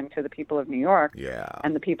what happened to the people of New York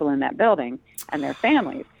and the people in that building and their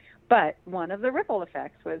families? But one of the ripple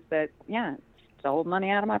effects was that, stole money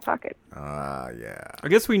out of my pocket. Yeah. I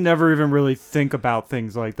guess we never even really think about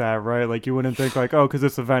things like that, right? Like, you wouldn't think because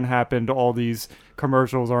this event happened, all these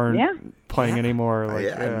commercials aren't playing anymore.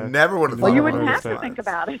 I never would have thought. Well, you wouldn't have to think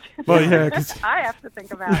about it. Well, yeah, because I have to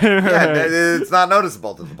think about it. It's not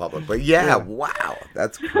noticeable to the public, but wow,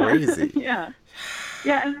 that's crazy. Yeah,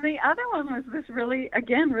 and the other one was this really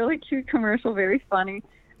cute commercial, very funny,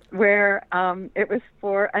 where it was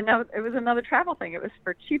another travel thing. It was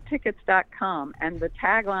for cheaptickets.com, and the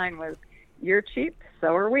tagline was, "You're cheap,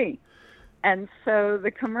 so are we." And so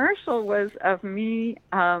the commercial was of me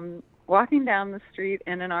walking down the street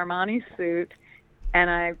in an Armani suit, and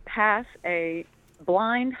I pass a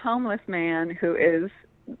blind homeless man who is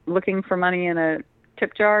looking for money in a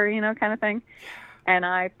tip jar, kind of thing, and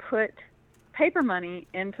I put paper money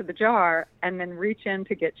into the jar and then reach in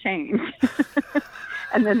to get change.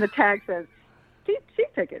 And then the tag says, cheap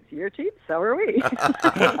tickets. You're cheap, so are we.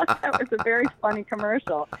 That was a very funny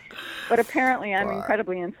commercial. But apparently I'm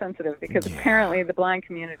incredibly insensitive because apparently the blind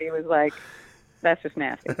community was like, that's just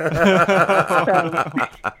nasty. So,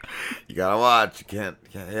 you gotta watch. You can't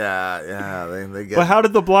they get. But how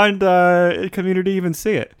did the blind community even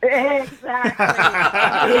see it? Exactly.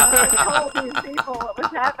 I told these people what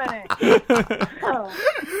was happening.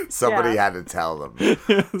 Somebody had to tell them.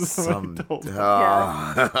 Told them.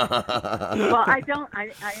 Well, I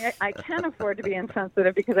can afford to be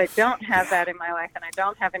insensitive because I don't have that in my life, and I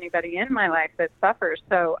don't have anybody in my life that suffers.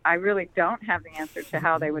 So I really don't have the answer to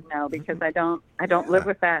how they would know because I don't live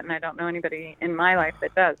with that, and I don't know anybody in my life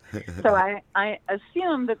that does. So I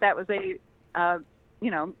assume that was a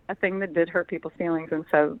thing that did hurt people's feelings, and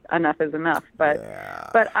so enough is enough. But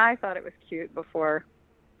I thought it was cute before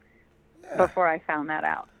I found that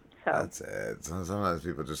out. So that's it. Sometimes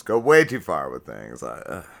people just go way too far with things.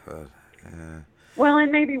 Well,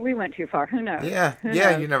 and maybe we went too far. Who knows? Yeah, Who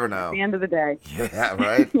yeah, knows? you never know. At the end of the day. Yeah,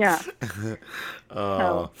 right? Yeah.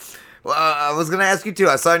 Well, I was going to ask you, too.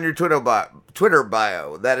 I saw in your Twitter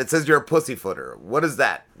bio that it says you're a pussyfooter. What does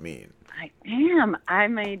that mean? I am.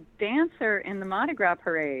 I'm a dancer in the Mardi Gras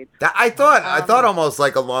parade. I thought almost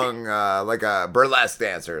like like a burlesque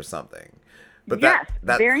dancer or something. But yes,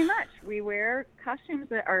 very much. We wear costumes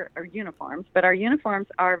that are uniforms, but our uniforms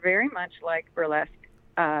are very much like burlesque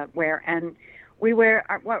wear. And we wear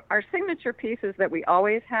our signature pieces that we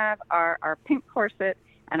always have are our pink corset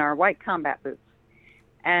and our white combat boots.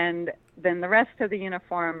 And then the rest of the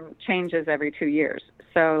uniform changes every 2 years.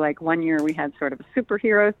 So like one year we had sort of a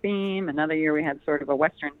superhero theme. Another year we had sort of a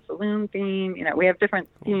Western saloon theme. We have different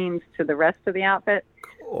themes to the rest of the outfit.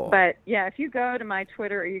 Cool. But yeah, if you go to my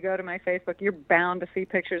Twitter or you go to my Facebook, you're bound to see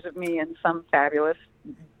pictures of me in some fabulous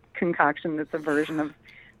concoction that's a version of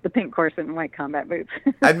the pink corset and white combat boots.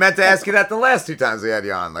 I meant to ask you that the last 2 times we had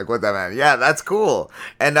you on, like what that meant. Yeah, that's cool.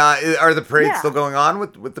 And are the parades still going on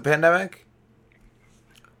with the pandemic?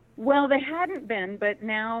 Well, they hadn't been, but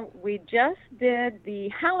now we just did the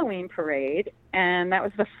Halloween parade, and that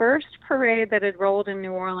was the first parade that had rolled in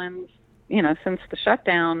New Orleans, since the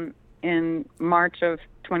shutdown in March of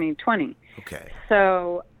 2020. Okay.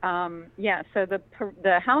 So, so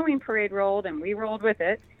the Halloween parade rolled, and we rolled with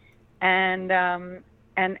it, and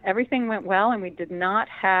everything went well, and we did not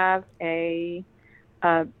have a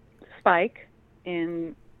spike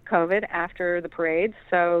in COVID after the parade.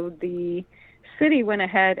 So the city went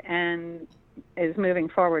ahead and is moving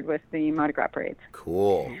forward with the Mardi Gras parades.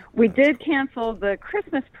 Cool. We did cancel the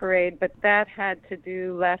Christmas parade, but that had to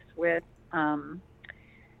do less with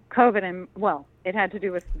COVID and, it had to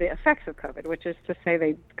do with the effects of COVID, which is to say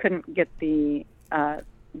they couldn't get the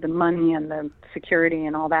money and the security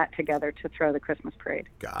and all that together to throw the Christmas parade.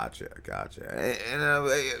 Gotcha.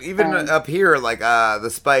 And even up here, like the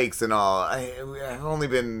spikes and all, I've only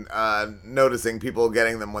been noticing people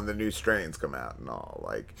getting them when the new strains come out and all.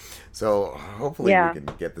 So hopefully we can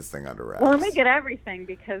get this thing under wraps. Well, and we get everything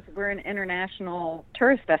because we're an international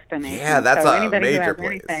tourist destination. Yeah, that's so a anybody major who has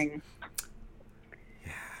place. Anything,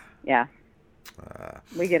 yeah.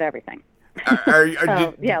 We get everything.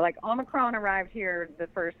 Like Omicron arrived here the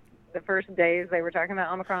first days they were talking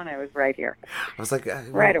about Omicron. It was right here. I was like,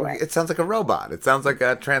 right away. It sounds like a robot. It sounds like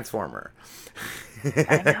a transformer.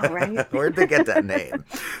 I know, right? Where'd they get that name?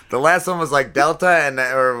 The last one was like Delta,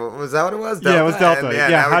 or was that what it was? Delta? Yeah, it was Delta.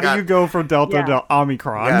 How do you go from Delta to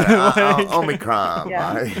Omicron? Omicron.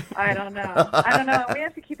 Yeah. I don't know. We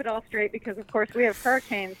have to keep it all straight because, of course, we have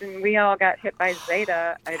hurricanes, and we all got hit by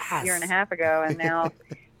Zeta a year and a half ago, and now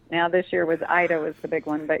this year was Ida was the big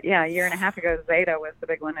one. But, a year and a half ago, Zeta was the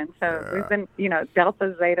big one. And so we've been,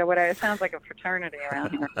 Delta, Zeta, whatever. It sounds like a fraternity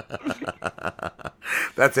around here.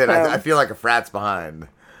 That's it. I feel like a frat's behind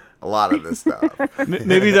a lot of this stuff.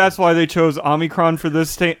 Maybe that's why they chose Omicron for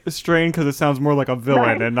this strain, because it sounes more like a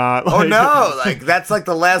villain and not like... Oh, no. That's like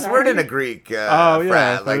the last word in a Greek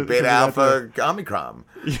frat. Like Beta Alpha Omicron.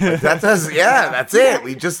 Yeah. That's it.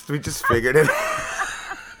 We just figured it out.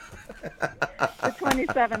 The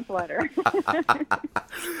 27th letter.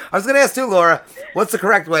 I was going to ask too, Laura, what's the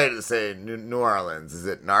correct way to say New Orleans? Is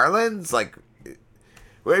it Narlands? Like,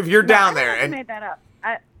 if you're down there. I made that up.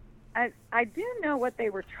 I do know what they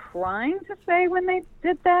were trying to say when they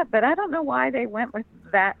did that, but I don't know why they went with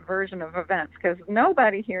that version of events, because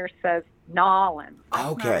nobody here says Nolans.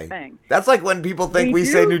 Okay. That's like when people think we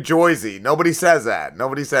say New Jersey. Nobody says that.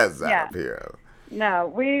 Nobody says that up here. No,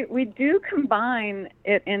 we do combine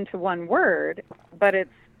it into one word, but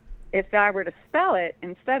it's, if I were to spell it,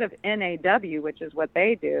 instead of N-A-W, which is what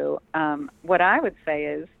they do, what I would say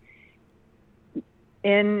is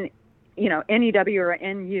N-E-W or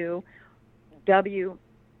N-U-W-A,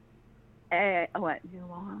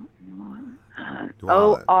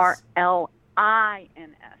 O-R-L-I-N-S,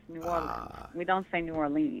 New Orleans. We don't say New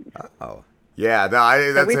Orleans. Oh. Yeah,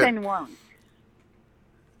 no, that's we say New Orleans.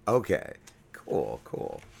 Okay.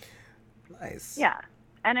 Cool. Nice. Yeah.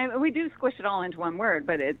 And we do squish it all into one word,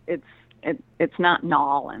 but it's it's not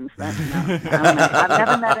Nolans. That's not, I don't know. I've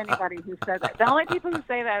never met anybody who says that. The only people who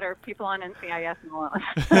say that are people on NCIS New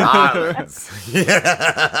Orleans.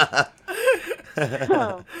 Yeah.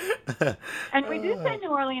 And we do say New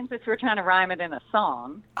Orleans if we're trying to rhyme it in a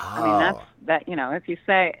song. I mean, that's that. If you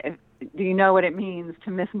say, "Do you know what it means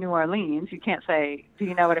to miss New Orleans?" You can't say, "Do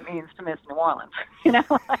you know what it means to miss New Orleans?"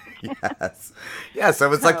 Yes. Yeah.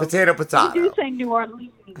 So it's like potato. We do say New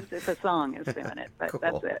Orleans if a song is doing it, but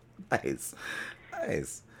that's it.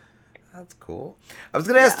 Nice. That's cool. I was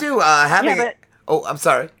going to ask too. I'm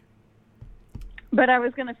sorry. But I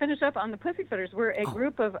was going to finish up on the Pussyfooters. We're a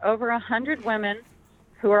group of over 100 women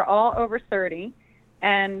who are all over 30,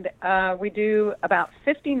 and we do about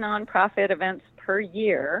 50 nonprofit events per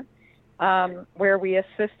year where we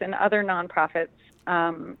assist in other nonprofits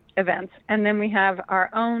events. And then we have our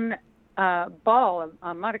own ball,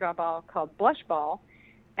 a Mardi Gras ball called Blush Ball,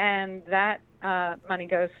 and that money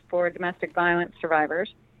goes for domestic violence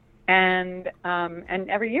survivors. And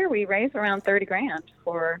every year we raise around $30,000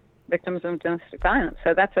 for victims of domestic violence.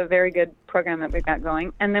 So that's a very good program that we've got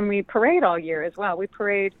going. And then we parade all year as well. We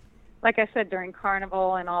parade, like I said, during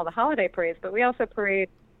Carnival and all the holiday parades, but we also parade,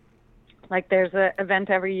 like there's an event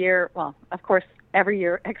every year, well, of course, every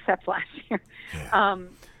year except last year,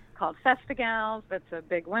 called Festigals. That's a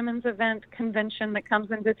big women's event convention that comes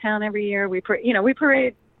into town every year. We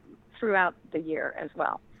parade throughout the year as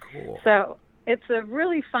well. Cool. So it's a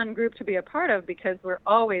really fun group to be a part of because we're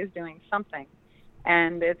always doing something.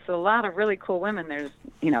 And it's a lot of really cool women. There's,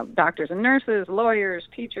 doctors and nurses, lawyers,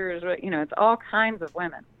 teachers, it's all kinds of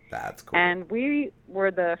women. That's cool. And we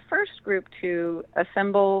were the first group to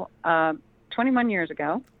assemble 21 years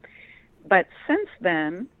ago. But since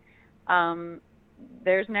then,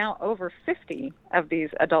 there's now over 50 of these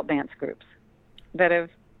adult dance groups that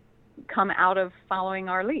have come out of following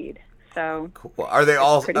our lead. So cool. Are they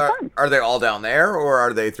all fun. Are they all down there, or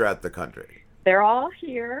are they throughout the country? They're all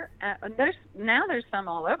here. There's some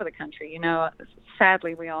all over the country.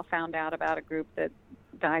 Sadly, we all found out about a group that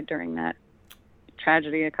died during that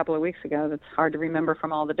tragedy a couple of weeks ago. That's hard to remember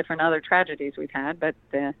from all the different other tragedies we've had, but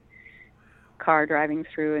the car driving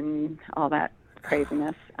through and all that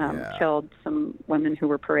craziness killed some women who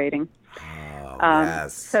were parading.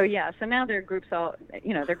 Yes. So now there are groups all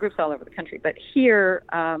over the country. But here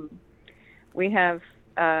we have.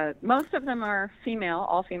 Most of them are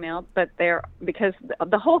all female, but because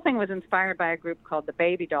the whole thing was inspired by a group called the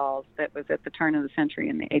Baby Dolls that was at the turn of the century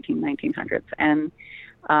in the 1900s. And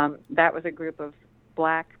that was a group of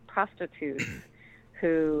black prostitutes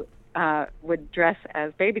who would dress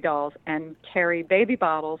as baby dolls and carry baby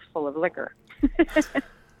bottles full of liquor.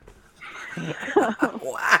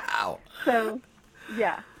 Wow.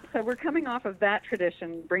 So we're coming off of that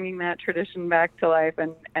tradition, bringing that tradition back to life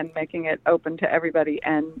and making it open to everybody.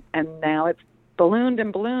 And now it's ballooned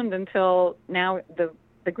until now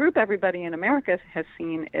the group everybody in America has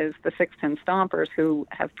seen is the 610 Stompers, who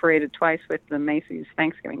have paraded twice with the Macy's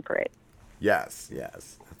Thanksgiving Parade. Yes.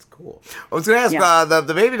 That's cool. I was going to ask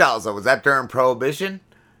the Baby Dolls, though. Was that during Prohibition?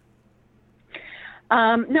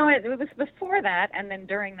 No, it was before that, and then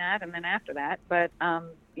during that, and then after that. But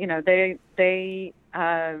they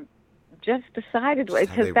just decided,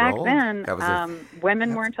 because back then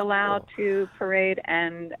women weren't allowed to parade,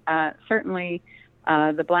 and certainly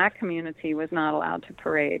the black community was not allowed to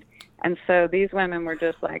parade. And so these women were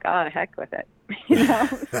just like, oh, heck with it.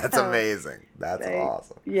 That's amazing. That's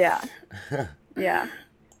awesome. Yeah. Yeah.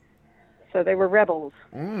 So they were rebels.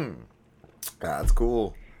 That's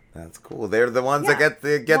cool. That's cool. They're the ones that get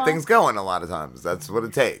things going a lot of times. That's what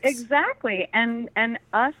it takes. Exactly. And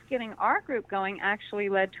us getting our group going actually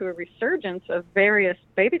led to a resurgence of various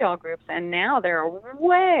baby doll groups. And now there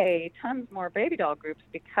are tons more baby doll groups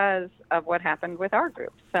because of what happened with our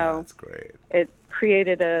group. So that's great. It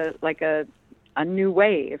created a new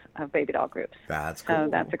wave of baby doll groups. That's cool. So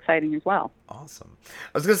that's exciting as well. Awesome.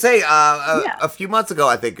 I was going to say, a few months ago,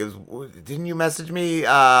 I think, didn't you message me?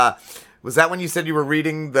 Was that when you said you were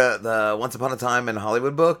reading the Once Upon a Time in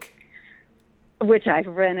Hollywood book? Which I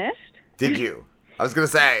finished. Did you? I was going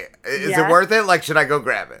to say, is it worth it? Like, should I go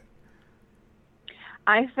grab it?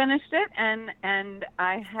 I finished it, and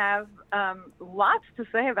I have lots to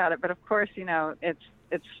say about it. But, of course,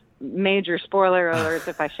 it's major spoiler alerts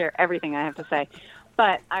if I share everything I have to say.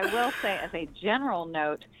 But I will say as a general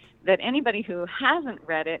note that anybody who hasn't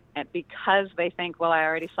read it, because they think, well, I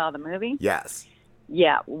already saw the movie. Yes.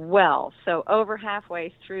 Yeah, well, so over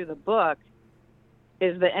halfway through the book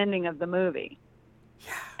is the ending of the movie.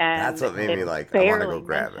 Yeah, and that's what made me I want to go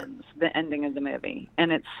grab it. The ending of the movie,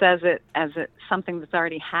 and it says it as something that's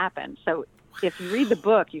already happened. So if you read the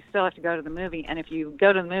book, you still have to go to the movie, and if you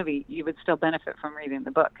go to the movie, you would still benefit from reading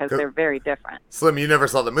the book because they're very different. Slim, you never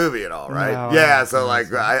saw the movie at all, right? No, yeah, so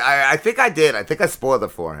like I think I did. I think I spoiled it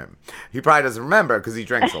for him. He probably doesn't remember because he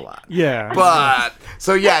drinks a lot. Yeah. But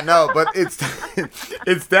so yeah, no, but it's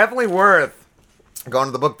it's definitely worth going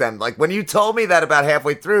to the book then. Like when you told me that about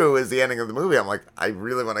halfway through is the ending of the movie, I'm like, I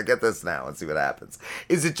really want to get this now and see what happens.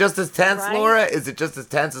 Is it just as tense, Right? Laura? Is it just as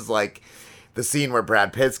tense as like the scene where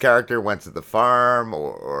Brad Pitt's character went to the farm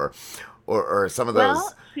or some of those?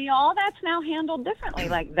 Well, see, all that's now handled differently.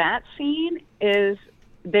 Like that scene is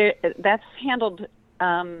there. That's handled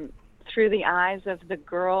through the eyes of the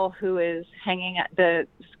girl who is hanging at the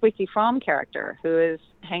Squeaky Fromm character, who is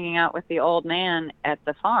hanging out with the old man at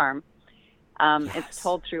the farm. It's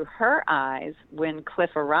told through her eyes when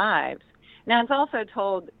Cliff arrives. Now, it's also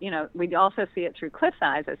told, we also see it through Cliff's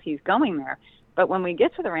eyes as he's going there. But when we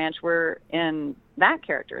get to the ranch, we're in that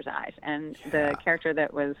character's eyes, and the character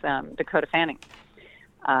that was Dakota Fanning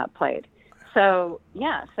played. So,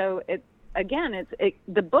 yeah, so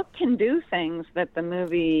the book can do things that the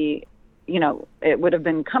movie, it would have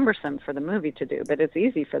been cumbersome for the movie to do, but it's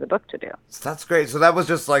easy for the book to do. So that's great. So that was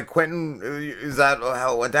just like Quentin, is that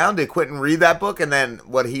how it went down? Did Quentin read that book and then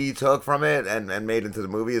what he took from it and made into the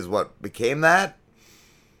movie is what became that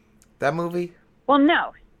movie? Well,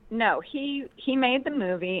 no, he made the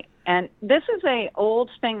movie, and this is a old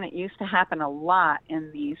thing that used to happen a lot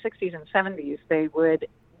in the 60s and 70s. They would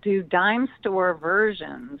do dime store book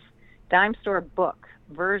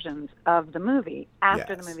versions of the movie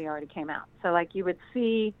after the movie already came out. So like you would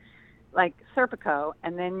see like Serpico,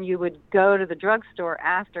 and then you would go to the drugstore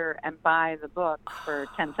after and buy the book for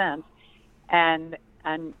 10 cents and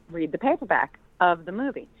read the paperback of the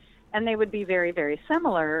movie. And they would be very, very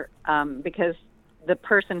similar because the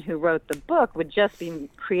person who wrote the book would just be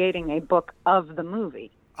creating a book of the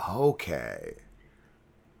movie. Okay.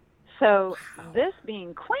 So this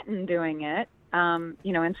being Quentin doing it,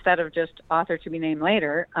 instead of just author to be named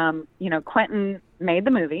later, Quentin made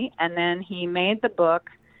the movie and then he made the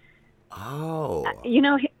book. Oh.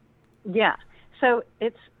 Yeah. So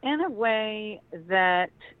it's in a way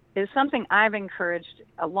that is something I've encouraged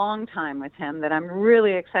a long time with him that I'm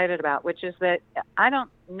really excited about, which is that I don't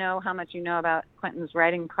know how much you know about Quentin's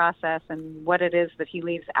writing process and what it is that he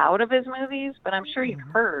leaves out of his movies, but I'm sure you've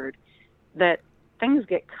heard that things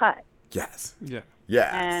get cut. Yes. Yeah.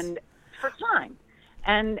 Yes. And for time.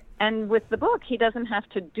 And with the book, he doesn't have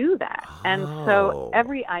to do that. And so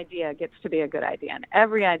every idea gets to be a good idea, and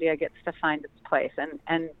every idea gets to find its place.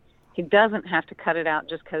 And he doesn't have to cut it out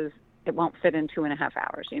just because it won't fit in 2.5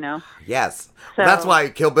 hours, Yes. So, that's why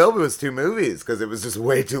Kill Bill was 2 movies, because it was just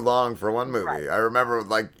way too long for one movie. Right. I remember,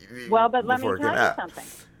 well, but let me tell you something.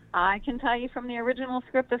 I can tell you from the original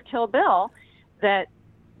script of Kill Bill that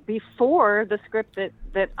before the script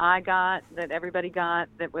that I got, that everybody got,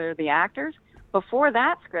 that were the actors, before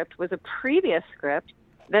that script was a previous script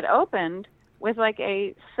that opened with like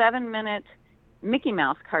a 7-minute Mickey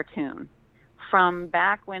Mouse cartoon from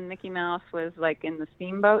back when Mickey Mouse was like in the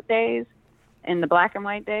Steamboat days, in the black and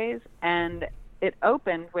white days. And it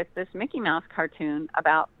opened with this Mickey Mouse cartoon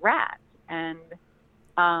about rats. And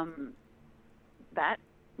that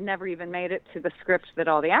never even made it to the script that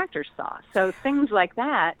all the actors saw. So things like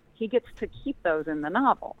that, he gets to keep those in the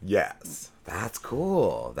novel. Yes. That's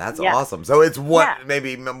cool. That's awesome. So it's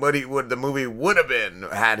maybe what the movie would have been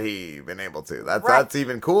had he been able to. That's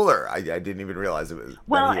even cooler. I didn't even realize it was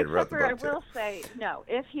that he had wrote the book. I will say, no,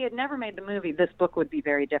 if he had never made the movie, this book would be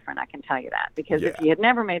very different, I can tell you that. Because if he had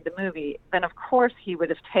never made the movie, then of course he would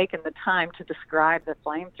have taken the time to describe the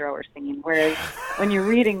flamethrower scene. Whereas when you're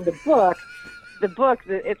reading the book,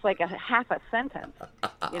 it's like a half a sentence,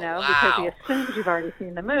 because he assumes you've already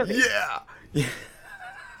seen the movie. Yeah.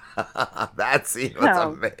 That scene was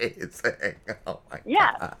amazing. Oh my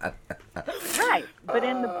God. Right. But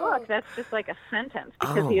in the book, that's just like a sentence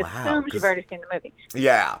because he assumes you've already seen the movie.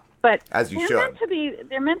 Yeah. But as you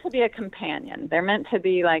they're meant to be a companion. They're meant to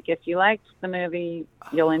be like, if you liked the movie,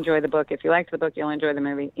 you'll enjoy the book. If you liked the book, you'll enjoy the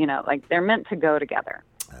movie. Like they're meant to go together.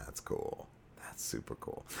 That's cool. Super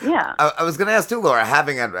cool. Yeah. I was going to ask too, Laura,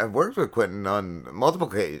 I've worked with Quentin on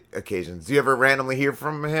multiple occasions. Do you ever randomly hear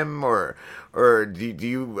from him or do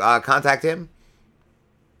you contact him?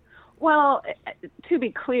 Well, to be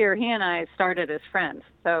clear, he and I started as friends.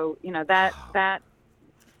 So, that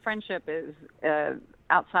friendship is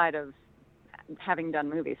outside of having done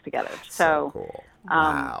movies together. So cool.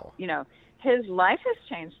 Wow. His life has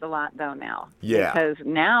changed a lot, though, now. Yeah. Because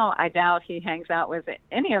now I doubt he hangs out with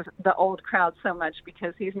any of the old crowd so much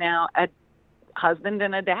because he's now a husband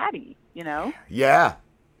and a daddy, Yeah.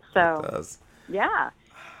 So, yeah.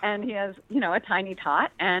 And he has, a tiny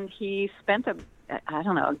tot, and he spent a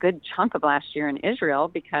good chunk of last year in Israel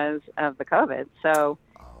because of the COVID. So,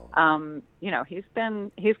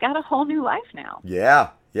 he's got a whole new life now. Yeah,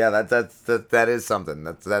 that is something.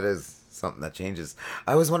 That is something that changes.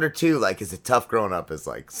 I always wonder too, like, is it tough growing up as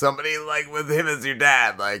like somebody like with him as your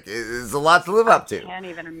dad? Like, it's a lot to live up to. I can't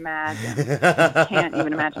even imagine.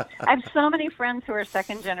 I have so many friends who are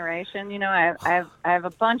second generation. I have a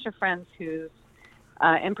bunch of friends whose,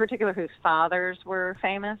 in particular, whose fathers were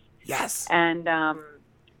famous. Yes. And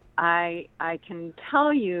I can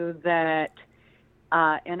tell you that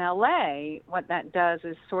in LA, what that does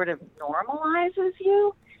is sort of normalizes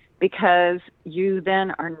you, because you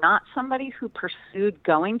then are not somebody who pursued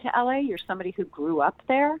going to LA. You're somebody who grew up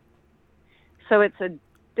there. So it's a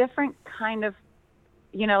different kind of,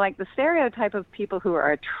 like the stereotype of people who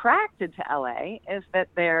are attracted to LA is that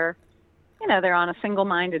they're on a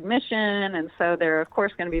single-minded mission, and so they're, of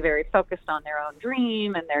course, going to be very focused on their own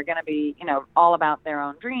dream, and they're going to be, all about their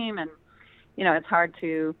own dream. And, it's hard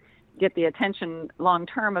to get the attention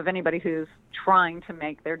long-term of anybody who's trying to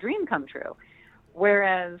make their dream come true.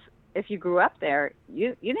 Whereas if you grew up there,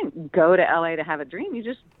 you didn't go to LA to have a dream. You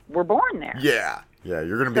just were born there. Yeah,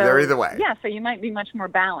 you're going to be there either way. Yeah, so you might be much more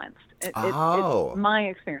balanced. It's my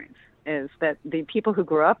experience is that the people who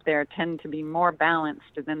grew up there tend to be more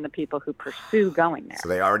balanced than the people who pursue going there. So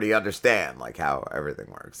they already understand, like, how everything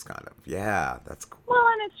works, kind of. Yeah, that's cool. Well,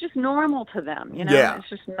 and it's just normal to them, Yeah. It's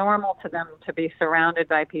just normal to them to be surrounded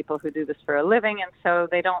by people who do this for a living, and so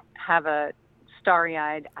they don't have a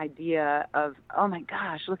starry-eyed idea of, oh my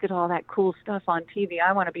gosh, look at all that cool stuff on TV.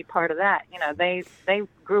 I want to be part of that. They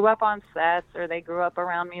grew up on sets, or they grew up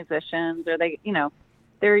around musicians, or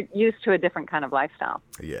they're used to a different kind of lifestyle.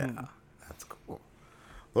 Yeah, that's cool.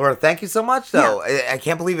 Laura, thank you so much, though. Yeah. I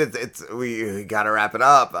can't believe we got to wrap it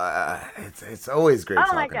up. It's always great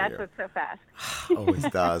talking to you. Oh my gosh, it's so fast.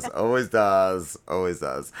 Always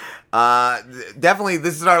does. Definitely,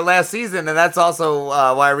 this is our last season, and that's also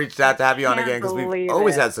why I reached out to have you on again, because we've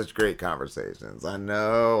always had such great conversations. I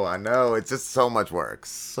know. It's just so much work.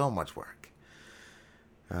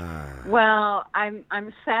 Well,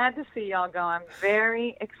 I'm sad to see y'all go. I'm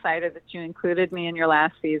very excited that you included me in your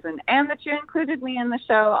last season, and that you included me in the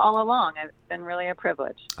show all along. It's been really a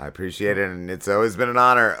privilege. I appreciate it, and it's always been an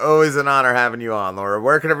honor. Always an honor having you on, Laura.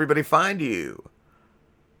 Where can everybody find you?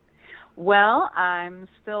 Well, I'm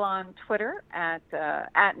still on Twitter at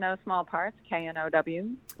No Small Parts,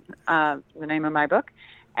 KNOW, the name of my book.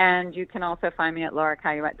 And you can also find me at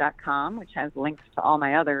lauracayouette.com, which has links to all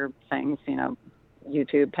my other things,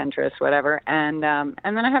 YouTube, Pinterest, whatever, and then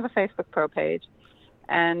I have a Facebook pro page,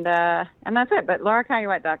 and that's it. But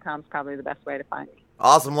lauracayouette.com is probably the best way to find me.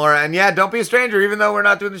 Awesome, Laura, and yeah, don't be a stranger. Even though we're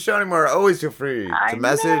not doing the show anymore, always feel free to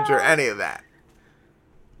message or any of that.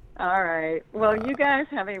 All right. Well, you guys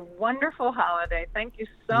have a wonderful holiday. Thank you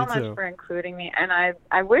so much for including me, and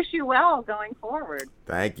I wish you well going forward.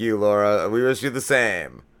 Thank you, Laura. We wish you the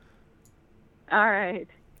same. All right.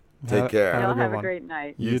 Take care. Y'all have a great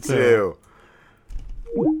night. You too.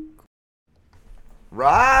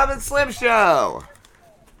 Rob and Slim Show.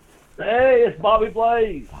 Hey, it's Bobby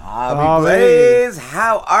Blaze. Bobby Blaze.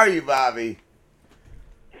 How are you, Bobby?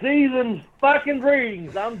 Season's fucking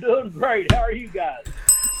greetings. I'm doing great. How are you guys?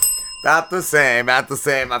 About the same,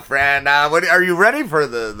 my friend. What are you ready for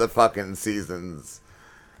the fucking seasons?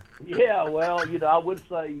 Yeah, well, I would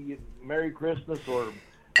say Merry Christmas or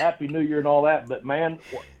Happy New Year and all that, but man,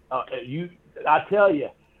 I tell you,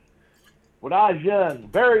 when I was young,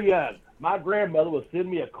 very young, my grandmother would send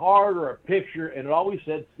me a card or a picture, and it always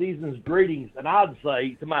said "Season's Greetings," and I'd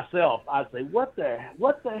say to myself, "What the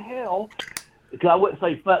hell?" Because I wouldn't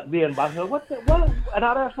say "fuck" then, but I said, "What?" And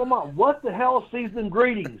I'd ask my mom, "What the hell is "Season's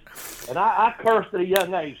Greetings"?" And I cursed at a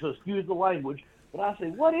young age, so excuse the language. But I say,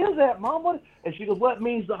 "What is that, Mom?" And she goes, "Well, it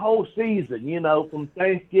means the whole season, from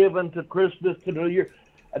Thanksgiving to Christmas to New Year."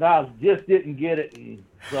 And I just didn't get it, and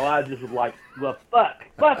so I just was like, "Well, fuck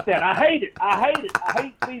that! I hate it! I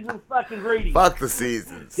hate season's fucking greetings. Fuck the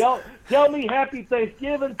seasons. Tell me Happy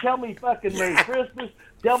Thanksgiving. Tell me fucking Merry Christmas.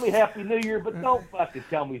 Tell me Happy New Year, but don't fucking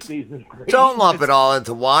tell me season's greetings. Don't lump it all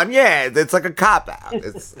into one. Yeah, it's like a cop out.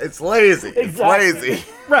 It's lazy. Exactly. It's lazy.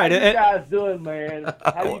 Right. How you guys doing, man?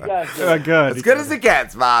 How you guys doing? Good. As good as it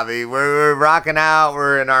gets, Bobby. We're rocking out.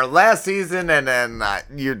 We're in our last season, and then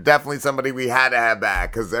you're definitely somebody we had to have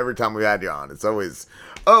back, because every time we had you on, it's always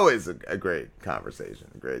a great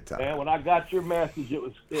conversation, a great time. Man, when I got your message, it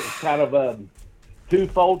was kind of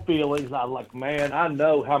twofold feelings. I was like, man, I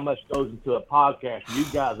know how much goes into a podcast. You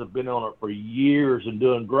guys have been on it for years and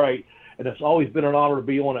doing great, and it's always been an honor to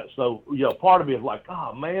be on it. So, part of me is like,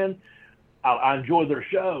 oh, man, I enjoy their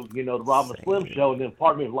show, the Robin Slim show, and then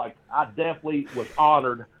part of me was like, I definitely was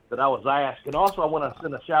honored that I was asked. And also I want to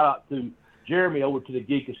send a shout out to Jeremy over to the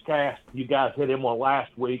Geekish Cast. You guys had him on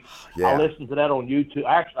last week. Yeah. I listened to that on YouTube.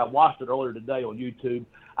 Actually, I watched it earlier today on YouTube.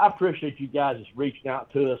 I appreciate you guys just reaching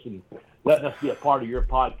out to us and letting us be a part of your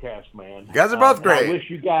podcast, man. You guys are both great. I wish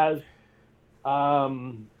you guys,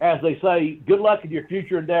 as they say, good luck in your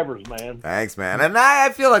future endeavors, man. Thanks, man. And I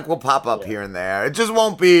feel like we'll pop up here and there. It just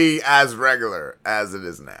won't be as regular as it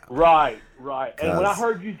is now. Right. And when I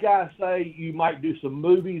heard you guys say you might do some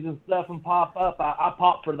movies and stuff and pop up, I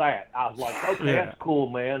popped for that. I was like, okay, that's cool,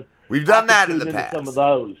 man. We've done that in the past. Some of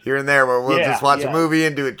those. Here and there where we'll just watch a movie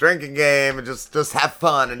and do a drinking game and just have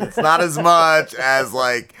fun. And it's not as much as,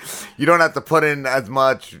 like, you don't have to put in as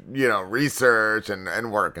much, research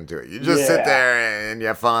and work into it. You just sit there and you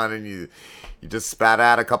have fun and you just spat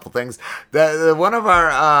out a couple things. One of our,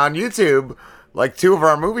 on YouTube, like 2 of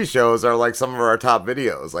our movie shows are like some of our top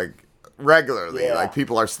videos, like regularly. Like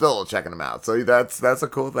people are still checking them out. So that's a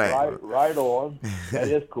cool thing. Right on. That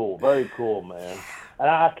is cool. Very cool, man. And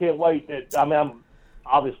I can't wait. I'm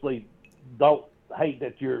obviously don't hate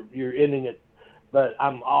that you're ending it, but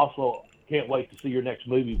I'm also can't wait to see your next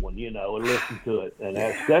movie one, and listen to it. And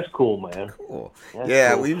that's cool, man. Cool.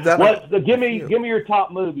 That's cool. We've done give me your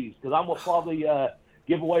top movies, because I'm gonna probably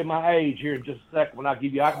give away my age here in just a second. When I can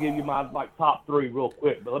give you my top 3 real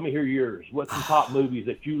quick. But let me hear yours. What's some top movies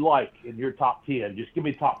that you like in your top 10? Just give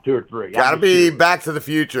me top 2 or 3. Gotta be Back to the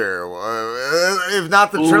Future. If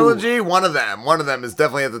not the trilogy, one of them. One of them is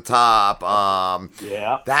definitely at the top.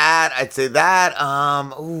 That I'd say that.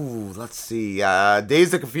 Let's see.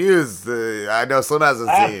 Dazed and Confused. I know Slim hasn't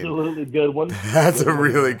seen. Absolutely good one. That's a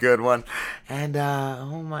really good one. And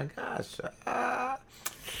oh my gosh.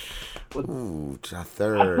 Ooh, a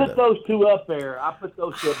third. I put those 2 up there.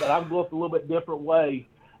 But I'm going a little bit different way.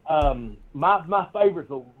 My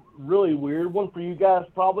favorite's a really weird one for you guys,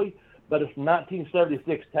 probably, but it's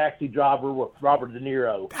 1976 Taxi Driver with Robert De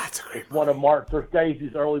Niro. That's a great It's one of Martin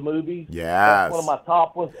Scorsese's early movies. Yes. That's one of my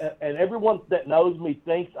top ones. And everyone that knows me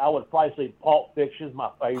thinks I would probably say Pulp Fiction is my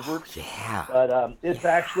favorite. Yeah. But it's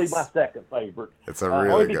actually my second favorite. It's a really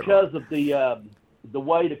only good because one. of the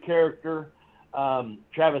way the character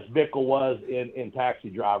Travis Bickle was in Taxi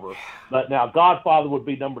Driver. But now Godfather would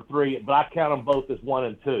be number 3, but I count them both as 1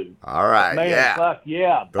 and 2. All right, man, fuck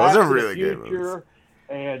yeah. Those are really good movies.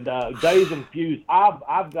 And Dazed and Confused.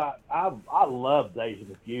 I love Dazed and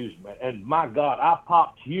Confused, man. And my God, I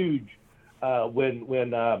popped huge when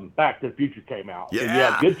Back to the Future came out.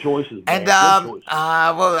 Yeah, good choices. Man.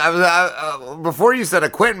 And before you said a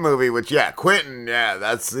Quentin movie, which Quentin,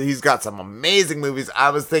 he's got some amazing movies. I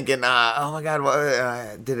was thinking, oh my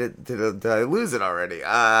God, did I lose it already?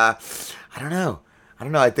 I don't know.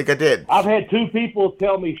 I think I did. I've had 2 people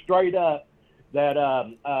tell me straight up that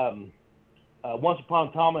Once Upon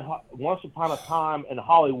a Time in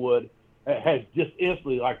Hollywood has just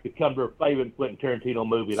instantly become their favorite Quentin Tarantino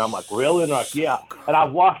movie, and I'm like, really? And they're like, yeah. And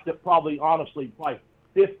I've watched it probably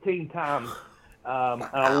 15 times, and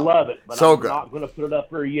I love it. But I'm not going to put it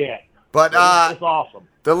up there yet. But it's awesome.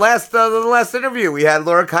 The last interview we had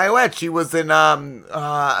Laura Cayouette. She was in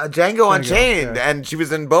Django Unchained, and she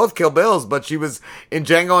was in both Kill Bills. But she was in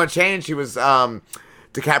Django Unchained. She was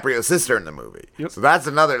DiCaprio's sister in the movie. Yep. So that's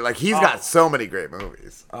another, he's got so many great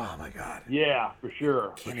movies. Oh my God. Yeah, for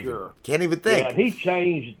sure. Can't even think. Yeah, and he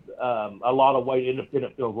changed a lot of way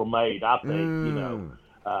independent films were made, I think,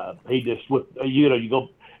 he just, you go,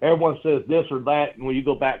 everyone says this or that, and when you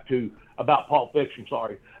go back to, about Pulp Fiction,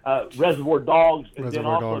 Reservoir Dogs, and then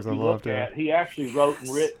also if you look at, he actually wrote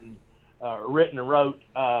and wrote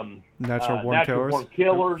Natural Born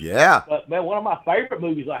Killers. Yeah. But man, one of my favorite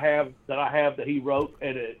movies I have that he wrote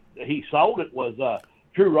and he sold it was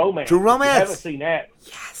True Romance. True Romance. If you haven't seen that,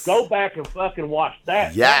 go back and fucking watch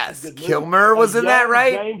that. Yes. Kilmer was in that,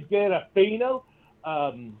 right? James Gandolfino.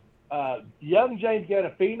 Young James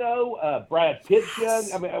Gandolfino, Brad Pitt's young.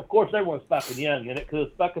 I mean, of course, everyone's fucking young in it because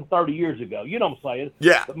it's fucking 30 years ago. You know what I'm saying?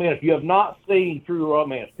 Yeah. But, man, if you have not seen True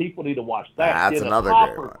Romance, people need to watch that. That's another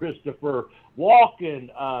great one. Christopher Walken,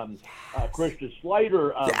 Christian Slater,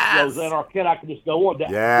 Roseanne Arquette. I can just go on.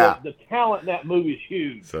 The talent in that movie is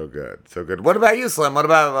huge. So good. What about you, Slim? What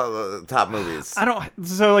about top movies?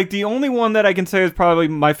 The only one that I can say is probably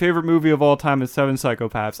my favorite movie of all time is Seven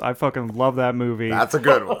Psychopaths. I fucking love that movie. That's a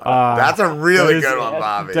good one. That's a really good one,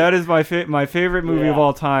 Bobby. That is my favorite movie of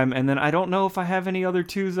all time. And then I don't know if I have any other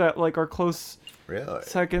 2s that are close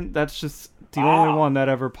second. That's just the only one that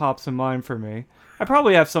ever pops in mind for me. I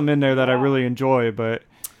probably have some in there that I really enjoy, but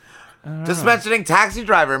Just mentioning Taxi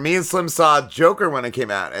Driver. Me and Slim saw Joker when it came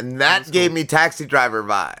out, and that gave me Taxi Driver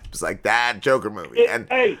vibes, like that Joker movie.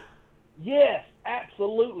 Hey, yes,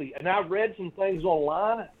 absolutely. And I read some things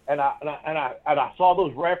online, and I saw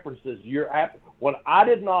those references. When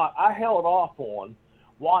I held off on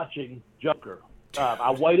watching Joker.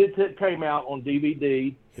 I waited till it came out on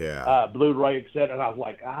DVD, Blu-ray, etc. And I was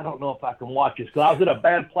like, I don't know if I can watch this because I was in a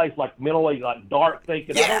bad place, like mentally, like dark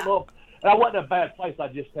thinking. I don't know. And I wasn't in a bad place. I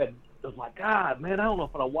was like, God, man, I don't know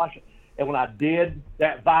if I can watch it. And when I did,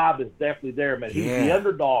 that vibe is definitely there, man. He's the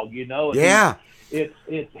underdog, you know.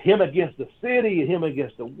 It's him against the city and him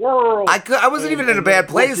against the world. I wasn't even in a bad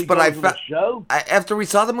place, but I felt after we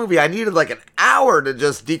saw the movie, I needed like an hour to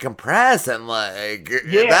just decompress and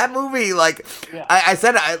that movie. Like I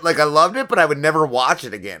said, I loved it, but I would never watch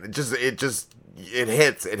it again. It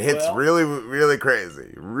hits really, really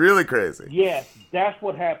crazy, really crazy. Yeah, that's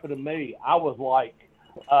what happened to me. I was like,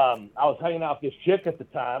 I was hanging out with this chick at the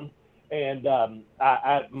time. And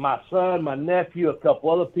my son, my nephew, a couple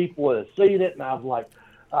other people had seen it, and I was like,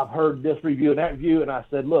 I've heard this review and that review, and I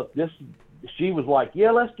said, look, she was like,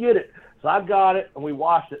 yeah, let's get it. So I got it, and we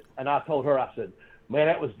watched it, and I told her, I said, man,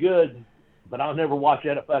 that was good, but I'll never watch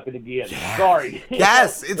that fucking again. Sorry.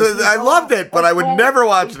 Yes, I loved it, but I would never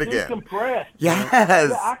watch it again. Compressed.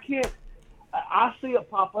 Yes. I can't. I see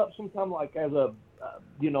it pop up sometime, like as a,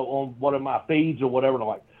 on one of my feeds or whatever, and I'm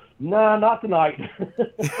like, no, not tonight.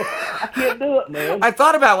 I can't do it, man. I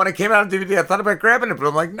thought about when it came out on DVD. I thought about grabbing it, but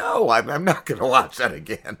I'm like, no, I'm not going to watch that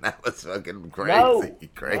again. That was fucking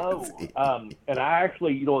crazy, crazy. No. And I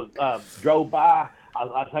actually, drove by.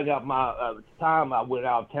 I took out my time. I went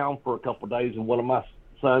out of town for a couple of days, and one of my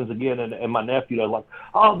sons again and my nephew, they're like,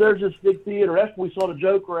 oh, there's this big theater. That's where we saw the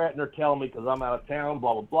Joker at, and they're telling me because I'm out of town,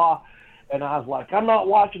 blah blah blah. And I was like, I'm not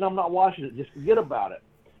watching it. Just forget about it.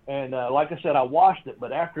 And like I said, I watched it,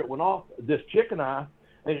 but after it went off, this chick and I,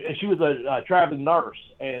 and she was a traveling nurse,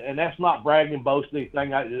 and that's not bragging, boasting,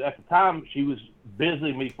 anything. At the time, she was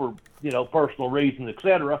visiting me for, personal reasons,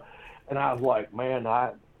 etc. And I was like, man,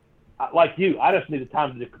 I like you, I just needed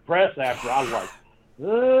time to decompress after. I was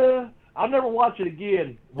like, I'll never watch it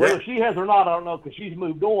again. Whether she has or not, I don't know, because she's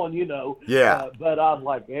moved on, Yeah. But I was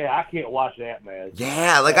like, I can't watch that, man.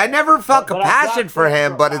 Yeah, I never felt compassion for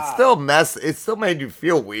him, but it still made you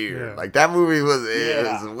feel weird. Yeah. Like, that movie was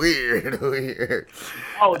weird.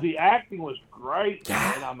 Oh, the acting was great,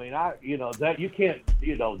 man. I mean, that you can't,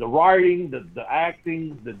 the writing, the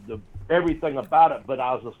acting, the everything about it, but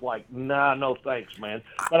I was just like, nah, no thanks, man.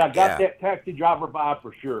 But I got that Taxi Driver vibe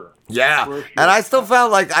for sure. Yeah, for sure. And I still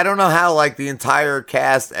felt like, I don't know how, the entire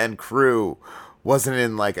cast and crew wasn't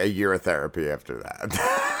in, a year of therapy after that.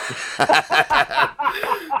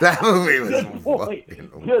 That movie was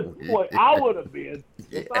Good point. I would have been.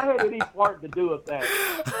 If I had any part to do with that,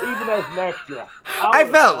 even as an extra. I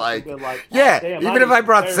felt even if I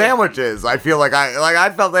brought sandwiches, I feel like I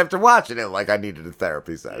felt after watching it like I needed a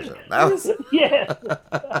therapy session. That was yes.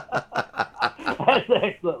 That's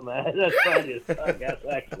excellent, man. That's funny as fuck. That's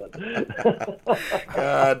excellent.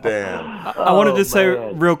 God damn. I wanted to say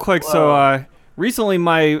real quick, so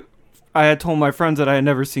recently I had told my friends that I had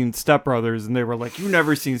never seen Step Brothers, and they were like, "You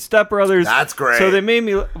never seen Step Brothers?" That's great. So they made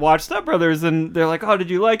me watch Step Brothers, and they're like, "Oh, did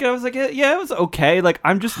you like it?" I was like, "Yeah, it was okay."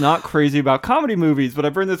 I'm just not crazy about comedy movies, but I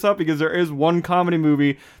bring this up because there is one comedy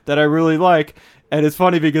movie that I really like, and it's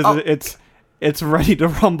funny because it's Ready to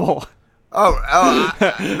Rumble.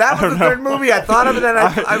 That was the third movie I thought of, and then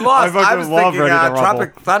I lost. I was thinking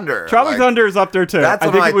Tropic Thunder. Tropic Thunder is up there too. That's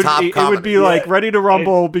one of my top comedies. It would be like Ready to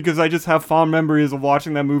Rumble because I just have fond memories of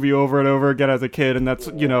watching that movie over and over again as a kid, and that's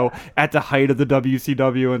at the height of the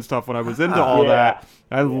WCW and stuff when I was into all that.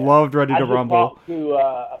 I loved Ready to Rumble. I talked to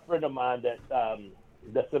a friend of mine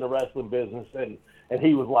that's in the wrestling business, and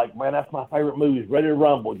he was like, "Man, that's my favorite movie, is Ready to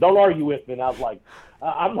Rumble. Don't argue with me." And I was like,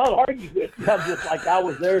 I'm not arguing with you. I'm just like, I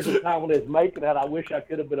was there at the time when it was making it. I wish I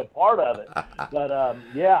could have been a part of it. But,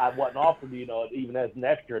 I wasn't offered, even as an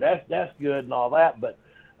extra. That's good and all that. But,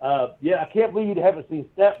 I can't believe you haven't seen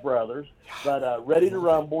Step Brothers. But Ready to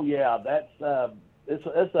Rumble, that's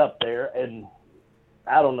it's up there. And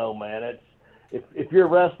I don't know, man. If you're a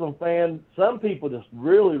wrestling fan, some people just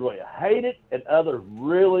really, really hate it, and others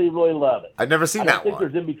really, really love it. I've never seen that one. I think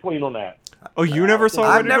there's in between on that. Oh, you never saw Ready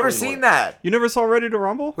to Rumble? I've never seen that. You never saw Ready to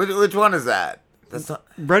Rumble? Which one is that? That's not...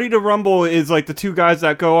 Ready to Rumble is the two guys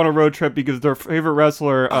that go on a road trip because their favorite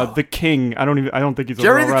wrestler, the King. I don't think he's a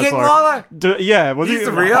Jerry real the wrestler. King Lawler. Yeah, was he's he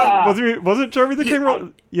real? Was it Jerry the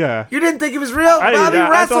King? Yeah. You didn't think he was real? Bobby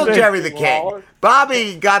wrestled Jerry the King.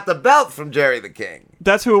 Bobby got the belt from Jerry the King.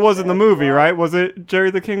 That's who it was in the movie, right? Was it Jerry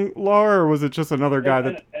the King Lawler, or was it just another guy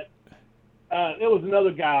that? It was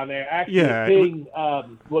another guy on there. Actually, King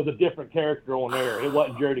was a different character on there. It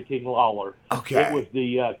wasn't Jerry the King Lawler. Okay. It was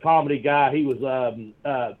the comedy guy. He was,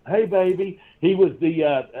 hey, baby. He was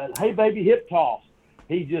the, hey, baby, hip toss.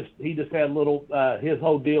 He just had a little, his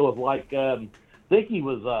whole deal was like, I think he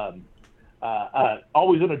was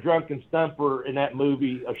always in a drunken stupor in that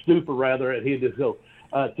movie, or stupor rather, and he'd just go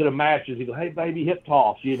to the matches. He'd go, hey, baby, hip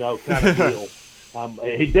toss, kind of deal.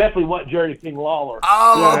 He definitely wasn't Jerry King Lawler.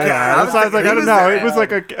 Oh, okay. Yeah. It sounds like, I don't know. It was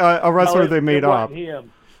like a wrestler they made up.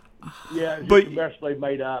 Him. Yeah, it was but just a wrestler they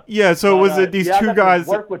made up. Yeah, so was it these two guys?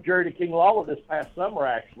 I worked with Jerry King Lawler this past summer,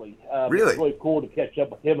 actually. Really? It's really cool to catch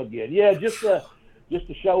up with him again. Yeah, just a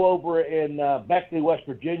show over in Beckley, West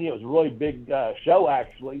Virginia. It was a really big show,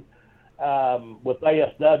 actually, with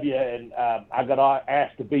ASW, and I got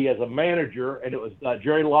asked to be as a manager, and it was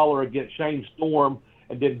Jerry Lawler against Shane Storm.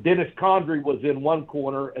 And then Dennis Condrey was in one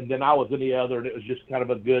corner, and then I was in the other, and it was just kind of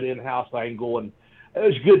a good in-house angle. And it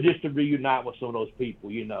was good just to reunite with some of those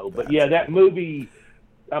people, But, yeah, that movie,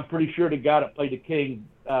 I'm pretty sure the guy that played the King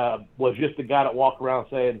was just the guy that walked around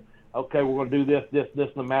saying, okay, we're going to do this, in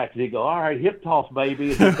the match. And he'd go, all right, hip toss,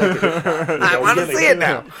 baby. I want to see it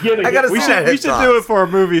now. I got to see that. We should do it for a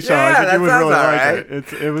movie show. Yeah, I think you would really right.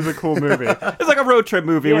 like it. It was a cool movie. It's like a road trip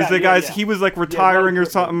movie. It was the guys, he was like retiring or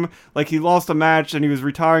something. Like he lost a match and he was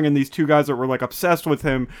retiring, and these two guys that were like obsessed with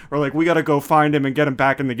him were like, we got to go find him and get him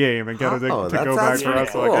back in the game and get him to go back for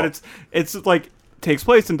us. Cool. And it's like, takes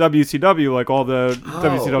place in WCW, like all the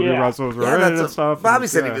WCW wrestlers were in it and stuff. Bobby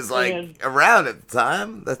said he was like around at the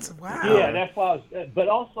time. That's wow. Yeah, that's why. But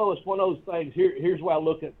also, it's one of those things. Here's why I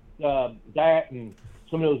look at that and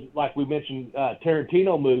some of those, like we mentioned,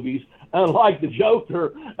 Tarantino movies. Unlike the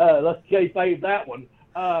Joker, let's kayfabe that one.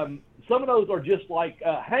 Some of those are just like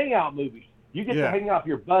hangout movies. You get to hang out with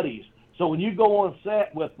your buddies. So when you go on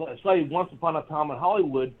set with, say, Once Upon a Time in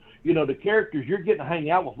Hollywood, the characters, you're getting to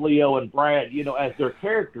hang out with Leo and Brad, as their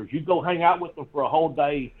characters. You go hang out with them for a whole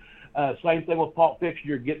day. Same thing with Pulp Fiction.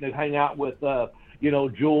 You're getting to hang out with,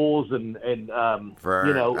 Jules and John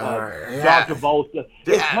Travolta.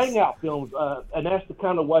 It's hangout films, and that's the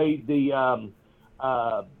kind of way the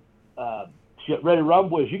Ready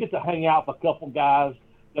Rumble is. You get to hang out with a couple guys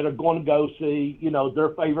that are going to go see, their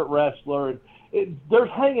favorite wrestler. There's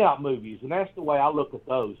hangout movies, and that's the way I look at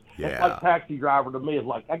those. Yeah. It's like Taxi Driver to me is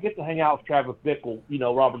like, I get to hang out with Travis Bickle,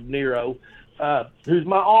 Robert De Niro, who's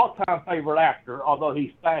my all-time favorite actor, although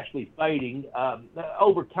he's fastly fading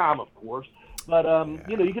over time, of course. But,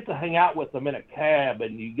 you get to hang out with them in a cab,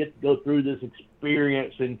 and you get to go through this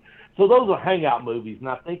experience. And so those are hangout movies, and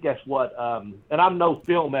I think that's what and I'm no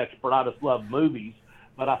film expert. I just love movies.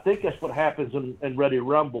 But I think that's what happens in Ready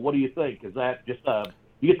Rumble. What do you think? Is that just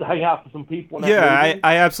you get to hang out with some people in that movie?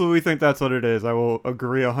 I absolutely think that's what it is. I will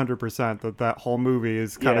agree 100% that whole movie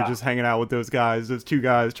is kind of just hanging out with those guys. Those two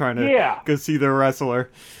guys trying to go see their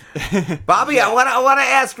wrestler. Bobby, I want to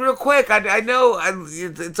ask real quick. I know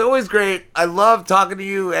it's always great. I love talking to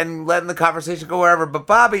you and letting the conversation go wherever. But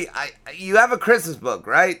Bobby, you have a Christmas book,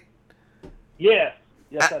 right? Yes,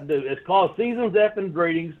 I do. It's called Seasons, F and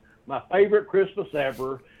Greetings, my favorite Christmas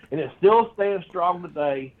ever. And it still stands strong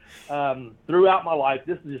today throughout my life.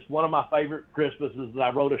 This is just one of my favorite Christmases, and I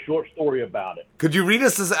wrote a short story about it. Could you read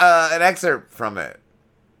us an excerpt from it?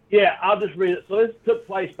 Yeah, I'll just read it. So this took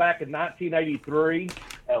place back in 1983,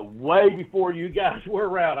 way before you guys were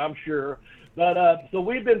around, I'm sure. But so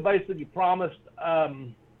we've been basically promised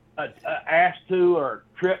asked to or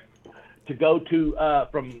trip to go to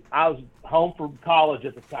I was home from college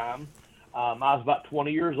at the time. I was about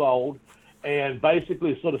 20 years old. And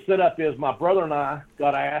basically, so the setup is my brother and I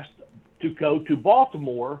got asked to go to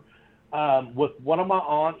Baltimore with one of my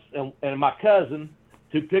aunts and my cousin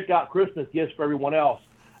to pick out Christmas gifts for everyone else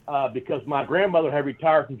because my grandmother had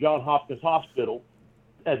retired from Johns Hopkins Hospital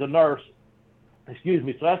as a nurse. Excuse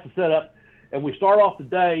me. So that's the setup. And we start off the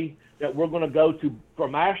day that we're going to go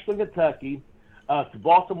from Ashland, Kentucky to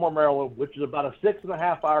Baltimore, Maryland, which is about a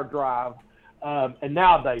 6.5-hour drive. And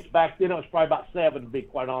nowadays, back then it was probably about 7, to be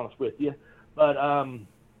quite honest with you. But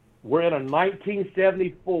we're in a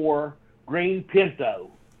 1974 green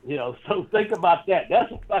Pinto, so think about that.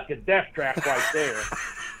 That's a fucking death trap right there.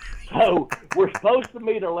 So we're supposed to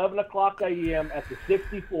meet at 11 o'clock a.m. at the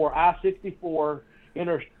I-64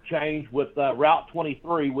 interchange with Route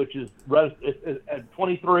 23, which is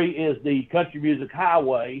 23 is the country music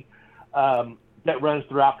highway that runs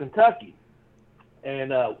throughout Kentucky.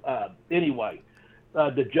 And anyway,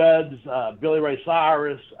 the Judds, Billy Ray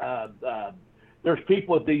Cyrus, there's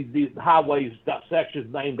people at these highways got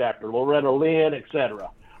sections named after Loretta Lynn, etc.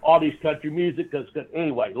 All these country music.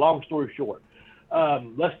 Anyway, long story short,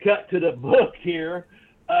 let's cut to the book here.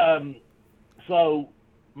 So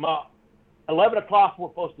my 11 o'clock we're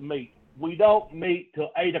supposed to meet. We don't meet till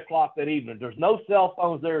 8 o'clock that evening. There's no cell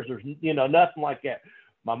phones there. There's nothing like that.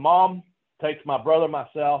 My mom takes my brother,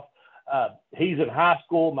 myself. He's in high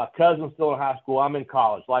school. My cousin's still in high school. I'm in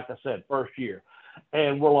college, like I said, first year.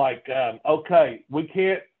 And we're like, okay, we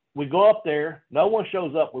can't. We go up there. No one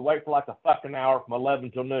shows up. We wait for like a fucking hour from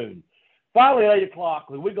 11 till noon. Finally, at 8 o'clock,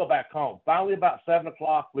 we go back home. Finally, about 7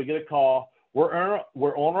 o'clock, we get a call. We're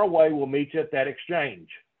on our way. We'll meet you at that exchange.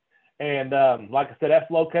 And like I said,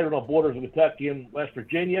 that's located on the borders of Kentucky and West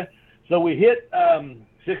Virginia. So we hit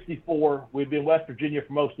 64. We've been in West Virginia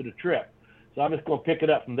for most of the trip. So I'm just going to pick it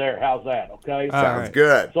up from there. How's that? Okay. Sounds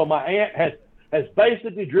good. So my aunt has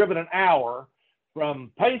basically driven an hour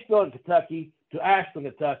from Paintsville, Kentucky, to Ashland,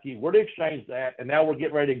 Kentucky. We're to exchange that, and now we're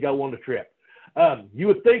getting ready to go on the trip. You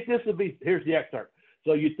would think this would be. Here's the excerpt.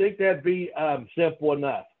 So you think that'd be simple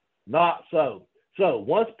enough? Not so. So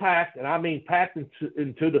once packed, and I mean packed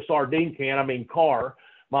into the sardine can, I mean car,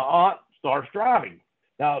 my aunt starts driving.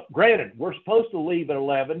 Now, granted, we're supposed to leave at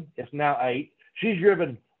 11. It's now 8. She's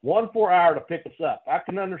driven 1 hour to pick us up. I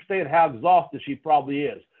can understand how exhausted she probably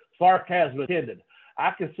is. Sarcasm intended.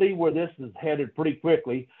 I can see where this is headed pretty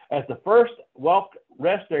quickly, as the first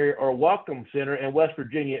rest area or welcome center in West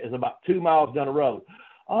Virginia is about 2 miles down the road.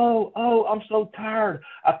 Oh, I'm so tired.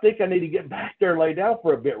 I think I need to get back there and lay down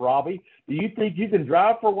for a bit, Robbie. Do you think you can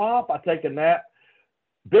drive for a while if I take a nap?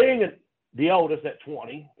 Being the oldest at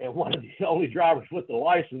 20 and one of the only drivers with the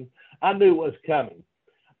license, I knew it was coming.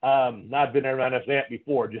 I've been around this aunt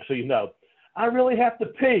before, just so you know. I really have to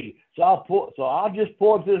pee, so I'll just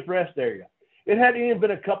pull into this rest area. It hadn't even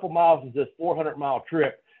been a couple miles into this 400-mile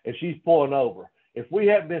trip, and she's pulling over. If we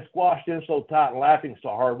hadn't been squashed in so tight and laughing so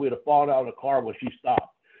hard, we'd have fallen out of the car when she stopped.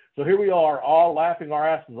 So here we are, all laughing our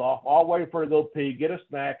asses off, all waiting for her to go pee, get a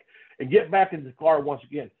snack, and get back into the car once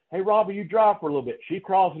again. Hey, Robbie, you drive for a little bit. She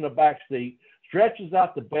crawls in the back seat, stretches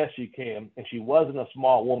out the best she can, and she wasn't a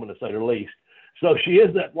small woman, to say the least. So she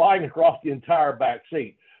ends up lying across the entire back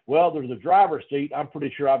seat. Well, there's a driver's seat. I'm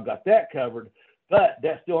pretty sure I've got that covered, but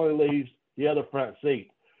that still only leaves the other front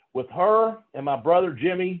seat. With her and my brother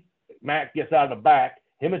Jimmy, Mac gets out of the back.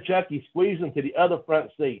 Him and Chucky squeeze into the other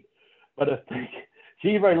front seat. But I think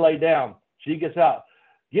she's ready to lay down. She gets out.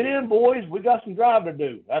 Get in, boys. We got some driving to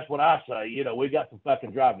do. That's what I say. We got some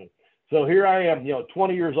fucking driving. So here I am,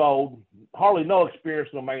 20 years old, hardly no experience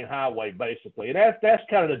on the main highway, basically. And that's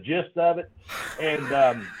kind of the gist of it.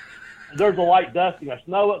 And there's a light dusting of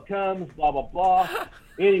snow that comes, blah, blah, blah.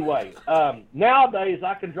 Anyway, nowadays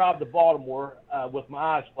I can drive to Baltimore with my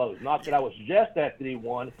eyes closed. Not that I would suggest that to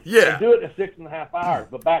anyone. Yeah. And do it in 6.5 hours.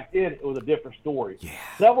 But back then it was a different story. Yeah.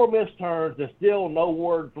 Several missed turns and still no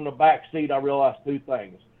word from the back seat. I realized 2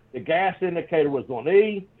 things. The gas indicator was on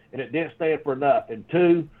E, and it didn't stand for enough. And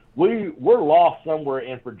 2, we're lost somewhere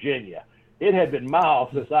in Virginia. It had been miles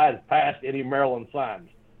since I had passed any Maryland signs.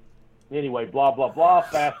 Anyway, blah, blah, blah,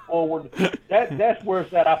 fast forward. That's where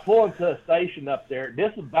it's at. I pull into a station up there.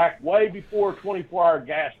 This is back way before 24-hour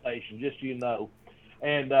gas station, just so you know.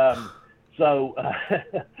 And so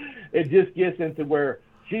it just gets into where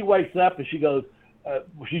she wakes up and she goes,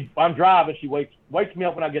 I'm driving. She wakes me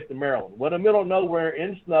up when I get to Maryland. Well, in the middle of nowhere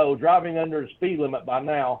in snow, driving under the speed limit by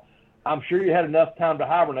now, I'm sure you had enough time to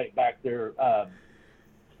hibernate back there,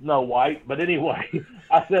 Snow White. But anyway,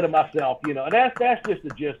 I said to myself, and that's just the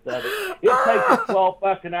gist of it. It takes us 12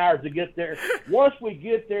 fucking hours to get there. Once we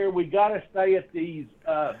get there, we got to stay at these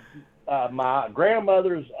my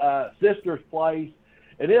grandmother's sister's place.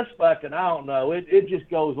 And it's fucking, I don't know, it just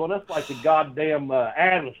goes on. It's like the goddamn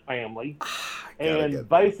Addams family. And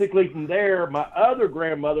basically from there, my other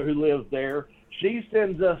grandmother who lives there, she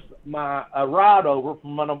sends us a ride over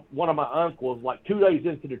from one of my uncles like 2 days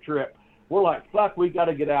into the trip. We're like, fuck, we got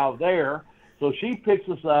to get out of there. So she picks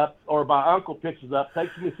us up, or my uncle picks us up,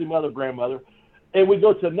 takes me to see my other grandmother, and we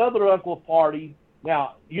go to another uncle's party.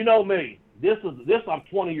 Now, you know me. This I'm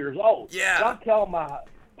 20 years old. Yeah. So I'm telling my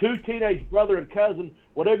 2 teenage brother and cousin,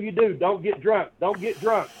 whatever you do, don't get drunk. Don't get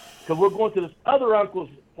drunk. Because we're going to this other uncle's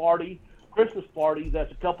party, Christmas party,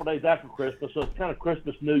 that's a couple days after Christmas, so it's kind of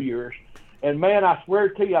Christmas, New Year's. And, man, I swear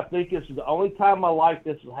to you, I think this is the only time in my life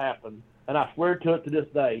this has happened, and I swear to it to this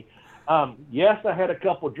day. Yes, I had a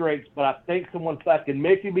couple drinks, but I think someone fucking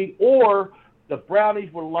mixed me, or the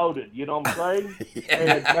brownies were loaded. You know what I'm saying? Yeah.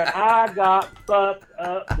 And man, I got fucked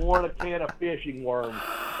up more than a can of fishing worms.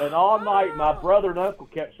 And all night, my brother and uncle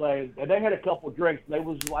kept saying, and they had a couple drinks. They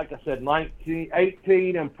was, like I said,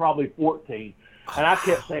 18, and probably 14. And I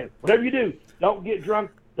kept saying, whatever you do, don't get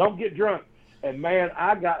drunk. Don't get drunk. And, man,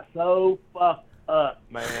 I got so fucked up,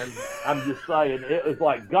 man. I'm just saying. It was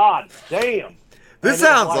like, God damn. This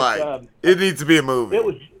sounds like it needs to be a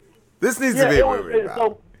movie. This needs to be a movie.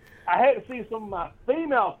 So I had to see some of my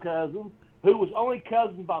female cousins who was only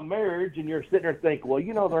cousins by marriage, and you're sitting there thinking,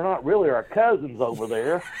 well, they're not really our cousins over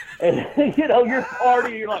there. And, you're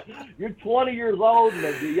partying, you're 20 years old, and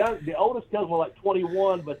the oldest cousin was like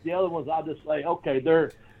 21, but the other ones, I'll just say, okay,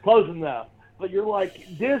 they're close enough. But you're like,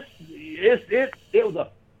 it was a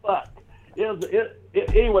fuck.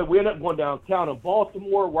 Anyway, we ended up going downtown in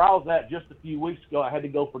Baltimore, where I was at just a few weeks ago. I had to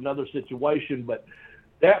go for another situation, but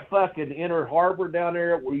that fucking Inner Harbor down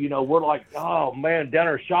there, where, we're like, oh, man, down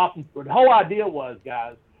there shopping. The whole idea was,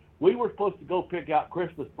 guys, we were supposed to go pick out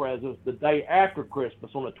Christmas presents the day after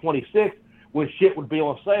Christmas on the 26th when shit would be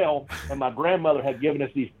on sale, and my grandmother had given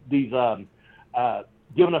us giving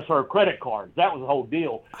us her credit cards. That was the whole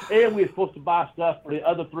deal. And we were supposed to buy stuff for the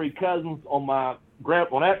other three cousins on that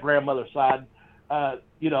grandmother's side.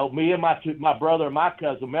 Me and my brother and my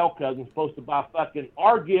cousin, male cousin, supposed to buy fucking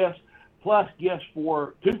our gifts, plus gifts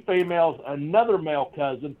for two females, another male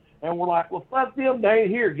cousin, and we're like, well, fuck them, they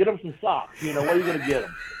ain't here. Get them some socks. What are you going to get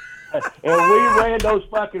them? And we ran those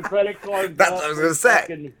fucking credit cards. That's what I was going to say.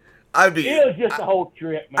 It was just a whole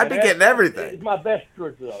trip, man. I'd be getting everything. It's my best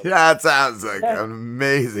trip, though. Yeah, that sounds like an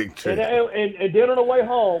amazing trip. And then on the way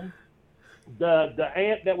home, the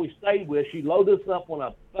aunt that we stayed with, she loaded us up on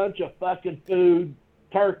a bunch of fucking food,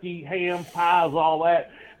 turkey, ham, pies, all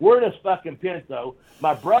that. We're in this fucking Pinto.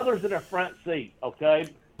 My brother's in the front seat, okay?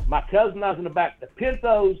 My cousin and I was in the back. The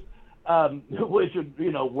Pintos, which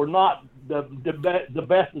are, were not the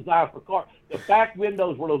best design for cars. The back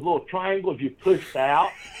windows were those little triangles you pushed out.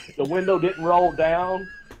 The window didn't roll down,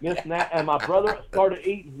 this and that. And my brother started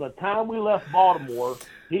eating. By the time we left Baltimore,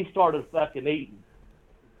 he started fucking eating.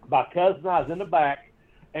 My cousin and I was in the back,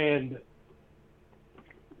 and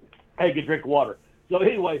hey, get a drink of water. So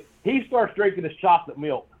anyway, he starts drinking his chocolate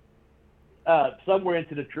milk somewhere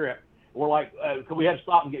into the trip. We're like, cause we had to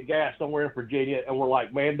stop and get gas somewhere in Virginia, and we're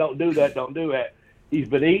like, man, don't do that. He's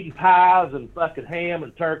been eating pies and fucking ham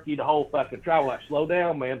and turkey the whole fucking travel. Like, slow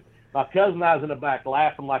down, man. My cousin and I was in the back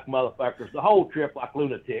laughing like motherfuckers the whole trip like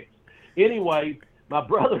lunatics. Anyway, my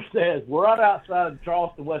brother says, we're right outside of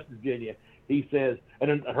Charleston, West Virginia. He says,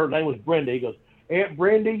 and her name was Brenda. He goes, Aunt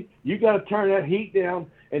Brendy, you got to turn that heat down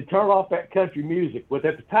and turn off that country music. But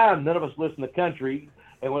at the time, none of us listened to country.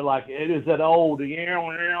 And we're like, it is that old,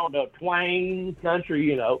 the twang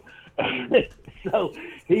country, So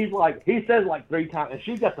he says like three times, and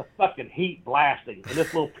she's got the fucking heat blasting in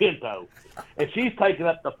this little Pinto. And she's taking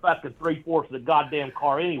up the fucking 3/4 of the goddamn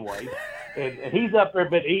car anyway. And he's up there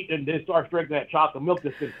been eating and then starts drinking that chocolate milk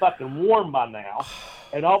that's been fucking warm by now.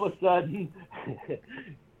 And all of a sudden,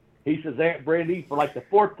 he says, Aunt Brandy, for like the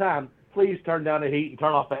fourth time, please turn down the heat and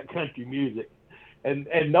turn off that country music. And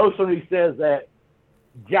no sooner he says that,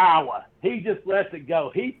 Jawa, he just lets it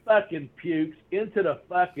go. He fucking pukes into the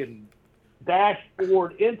fucking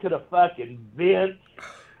dashboard, into the fucking vents.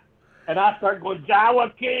 And I start going,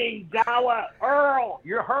 Jawa King, Jawa Earl,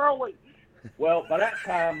 you're hurling. Well, by that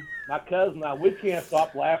time, my cousin and I, we can't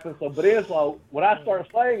stop laughing. But anyway, when I start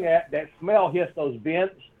saying that smell hits those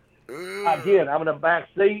vents. Again, I'm in the back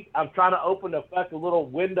seat. I'm trying to open the fucking little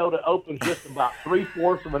window that opens just about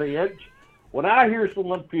 3/4 of an inch. When I hear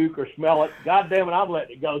someone puke or smell it, goddamn it, I'm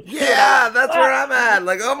letting it go. Yeah, that's where I'm at.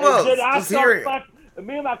 Like almost. Just hearing it.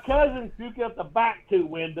 Me and my cousin puking up the back two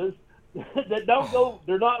windows that don't go.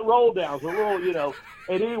 They're not roll downs. They're little,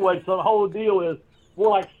 And anyway, so the whole deal is we're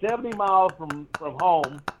like 70 miles from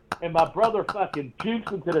home, and my brother fucking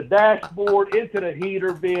pukes into the dashboard, into the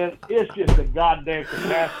heater vent. It's just a goddamn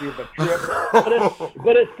catastrophe of a trip.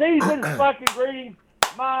 But it's season's fucking greetings.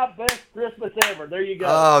 My best Christmas ever. There you go.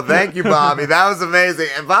 Oh, thank you, Bobby. That was amazing.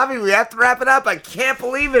 And Bobby, we have to wrap it up. I can't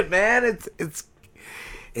believe it, man.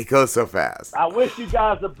 It goes so fast. I wish you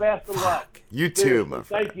guys the best of luck. You too, my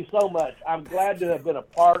friend. Thank you so much. I'm glad to have been a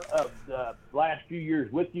part of the last few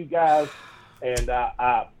years with you guys. And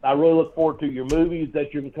I really look forward to your movies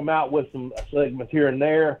that you're going to come out with, some segments here and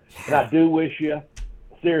there. And I do wish you,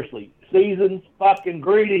 seriously, season's fucking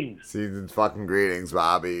greetings. Season's fucking greetings,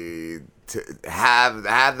 Bobby. To have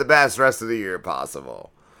the best rest of the year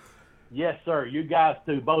possible. Yes, sir. You guys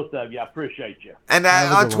too, both of you. I appreciate you. And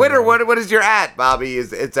on Twitter, what is your at, Bobby?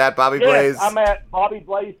 It's at Bobby Blaze? I'm at Bobby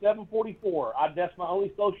Blaze 744. That's my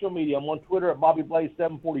only social media. I'm on Twitter at Bobby Blaze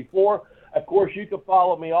 744. Of course, you can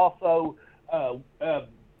follow me also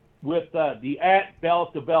with the at Bell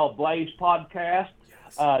to Bell Blaze podcast.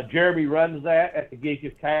 Jeremy runs that at the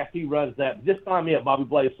Geekiest Cast. He runs that. Just find me at Bobby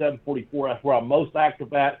Blaze 744. That's where I'm most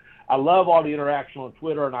active at. I love all the interaction on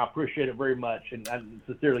Twitter, and I appreciate it very much. And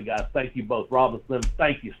sincerely, guys, thank you both. Rob and Slim,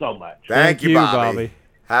 thank you so much. Thank you, Bobby.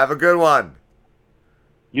 Have a good one.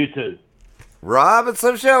 You too. Rob and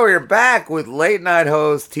Slim Show, we're back with late night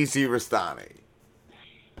host TC RESTANI.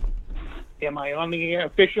 Am I on the air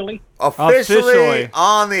officially? Officially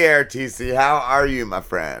on the air, TC. How are you, my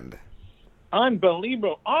friend?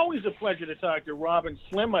 Unbelievable. Always a pleasure to talk to Rob and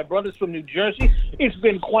Slim, my brothers from New Jersey. It's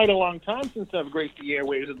been quite a long time since I've graced the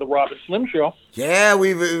airwaves of the Rob and Slim Show. Yeah,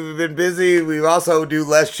 we've been busy. We also do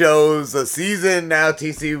less shows a season now,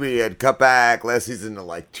 TC. We had cut back last season to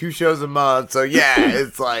like 2 shows a month. So yeah,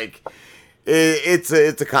 it's like it's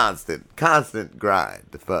a constant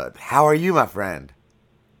grind. But how are you, my friend?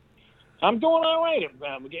 I'm doing all right.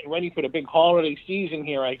 I'm getting ready for the big holiday season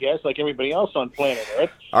here, I guess, like everybody else on planet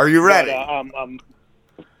Earth. Are you ready? But,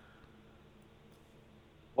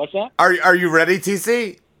 what's that? Are you ready,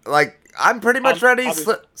 TC? Like, I'm pretty much ready.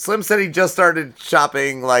 Slim said he just started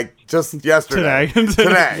shopping, like, just yesterday.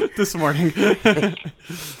 Today. This morning.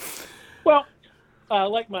 Well,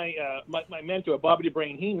 like my mentor, Bobby the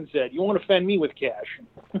Brain Heenan, said, you want to offend me with cash.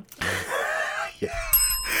 Yeah.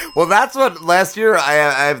 Well, that's what last year, I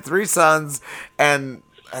have 3 sons, and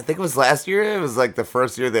I think it was last year, it was like the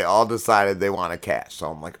first year they all decided they want to cash. So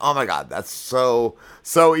I'm like, oh my God, that's so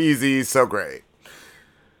easy, so great.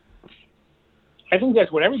 I think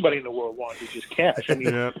that's what everybody in the world wants, is just cash. I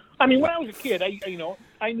mean, I mean, when I was a kid,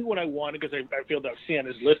 I knew what I wanted because I filled out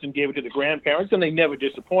Santa's list and gave it to the grandparents, and they never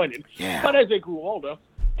disappointed. Yeah. But as I grew older,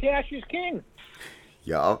 cash is king.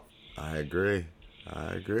 Yup, I agree.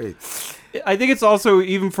 I think it's also,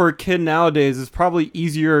 even for a kid nowadays, it's probably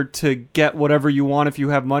easier to get whatever you want if you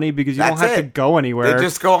have money because you don't have to go anywhere. They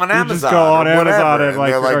just go on Amazon. You just go on Amazon and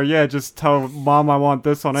like, just tell Mom I want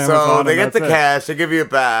this on Amazon. So they get the cash, they give you it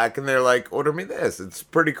back, and they're like, order me this. It's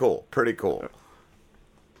pretty cool.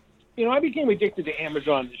 You know, I became addicted to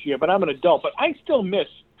Amazon this year, but I'm an adult. But I still miss.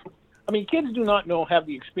 I mean, kids do not have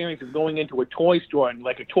the experience of going into a toy store and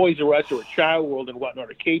like a Toys R Us or a Child World and whatnot,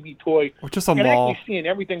 or KB Toy, or just a and mall, actually seeing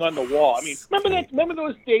everything on the wall. I mean, remember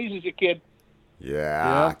those days as a kid?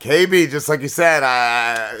 Yeah. KB, just like you said,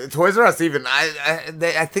 Toys R Us. Even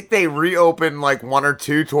I think they reopen like 1 or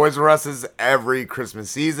 2 Toys R Us's every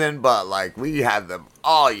Christmas season, but like we had them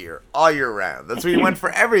all year round. That's where you went for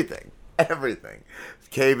everything. KB, Every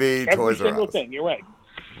Toys R Us. Every single thing. You're right.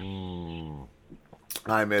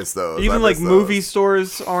 I miss those. Even like movie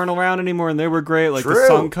stores aren't around anymore, and they were great, like the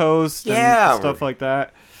Suncoast and stuff like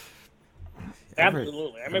that.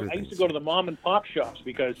 Absolutely. I used to go to the mom and pop shops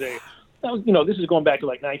because this is going back to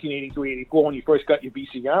like 1983, 84 when you first got your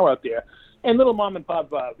VCR out there, and little mom and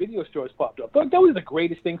pop video stores popped up. That was the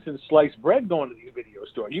greatest thing since sliced bread, going to these video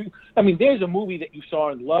stores. There's a movie that you saw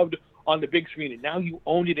and loved on the big screen, and now you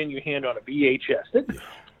owned it in your hand on a VHS.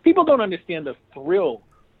 People don't understand the thrill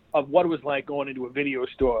of what it was like going into a video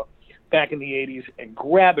store back in the 80s and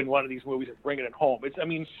grabbing one of these movies and bringing it home.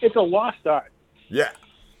 It's a lost art. Yeah.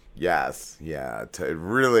 Yes. Yeah, it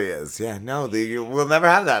really is. Yeah, no, we'll never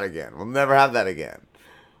have that again.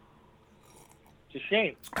 It's a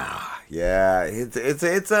shame. Yeah,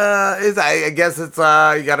 I guess it's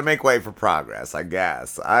you got to make way for progress, I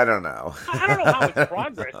guess. I don't know. I don't know how it's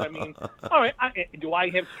progress. I mean, all right, do I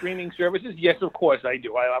have streaming services? Yes, of course I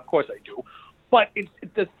do. Of course I do. But it's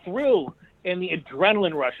the thrill and the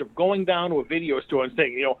adrenaline rush of going down to a video store and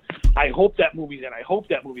saying, I hope that movie's in. I hope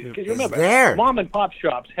that movie's in. Because remember, mom and pop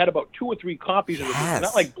shops had about 2 or 3 copies of it. It's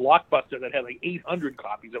not like Blockbuster that had like 800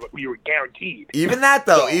 copies of it where you were guaranteed. Even that,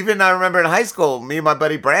 though. Even I remember in high school, me and my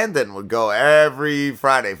buddy Brandon would go every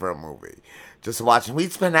Friday for a movie. Just watching.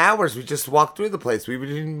 We'd spend hours. We'd just walk through the place. We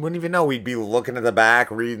wouldn't even know. We'd be looking at the back,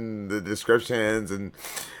 reading the descriptions, and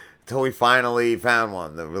until we finally found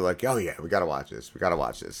one that we're like, oh yeah, we gotta watch this.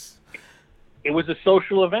 It was a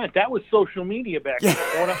social event. That was social media back then.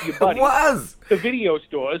 Going up to your buddies to video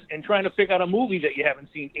stores and trying to pick out a movie that you haven't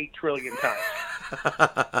seen 8 trillion times.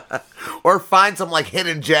 Or find some like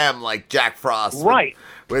hidden gem like Jack Frost, right?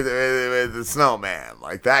 With the snowman,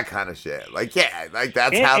 like that kind of shit. Like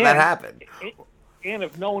that's how that happened. And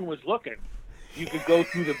if no one was looking, you could go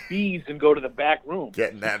through the beads and go to the back room.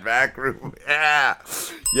 Get in that back room. Yeah.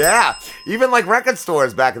 Even like record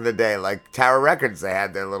stores back in the day, like Tower Records, they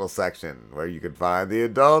had their little section where you could find the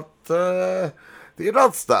adult stuff.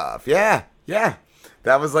 Yeah.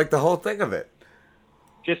 That was like the whole thing of it.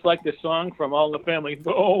 Just like the song from All in the Family,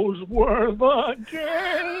 those were the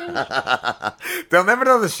days. They'll never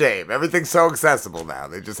know the shame. Everything's so accessible now.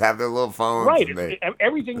 They just have their little phones. Right.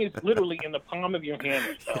 Everything is literally in the palm of your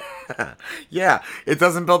hand. Yeah. It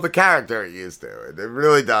doesn't build the character it used to. It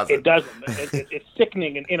really doesn't. It doesn't. It's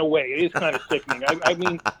sickening in a way. It is kind of sickening. I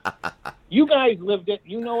mean, you guys lived it.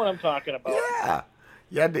 You know what I'm talking about.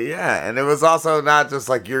 Yeah, and it was also not just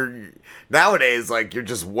like nowadays, like you're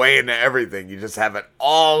just way into everything. You just have it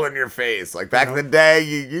all in your face. Like back in the day,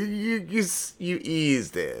 you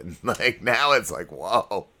eased in. Like now it's like,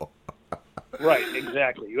 whoa. Right,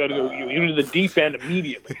 exactly. You got to go into the deep end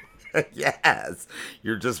immediately. Yes,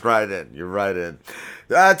 you're just right in. You're right in.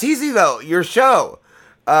 TC though, your show,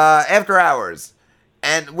 After Hours,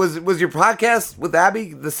 and was your podcast with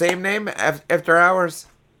Abby the same name, After Hours?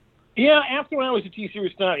 Yeah, After Hours at T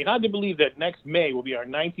Series 90. Hard to believe that next May will be our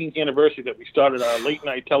 19th anniversary that we started our late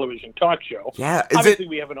night television talk show. Yeah, obviously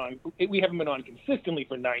we haven't been on consistently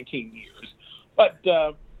for 19 years, but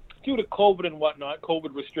due to COVID and whatnot,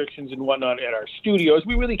 COVID restrictions and whatnot at our studios,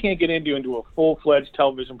 we really can't get into a full-fledged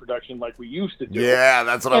television production like we used to do. Yeah,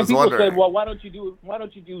 that's what I was wondering. People said, "Well, why don't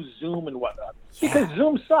you do Zoom and whatnot?" Because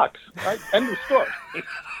Zoom sucks. Right? End of story.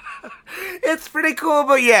 It's pretty cool,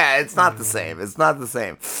 but yeah, it's not the same. It's not the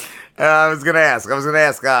same. I was gonna ask.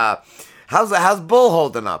 How's Bull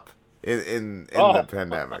holding up in the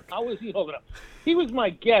pandemic? How is he holding up? He was my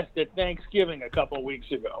guest at Thanksgiving a couple of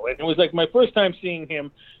weeks ago, and it was like my first time seeing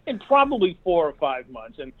him in probably 4 or 5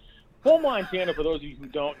 months. And Bull Montana, for those of you who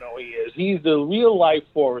don't know, he's the real life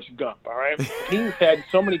Forrest Gump. All right, he's had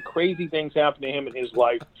so many crazy things happen to him in his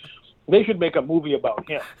life. They should make a movie about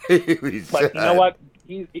him. But you know what?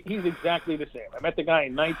 He's exactly the same. I met the guy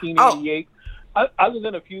in 1988. Other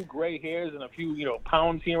than a few gray hairs and a few,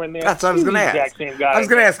 pounds here and there. That's what I was going to ask. Exact same guy. I was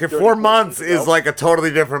going to ask if 4 months is like a totally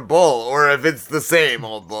different Bull, or if it's the same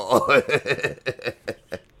old Bull.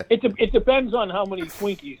 It depends on how many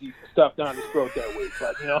Twinkies he stuffed down his throat that week,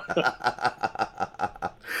 but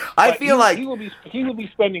I feel like he will be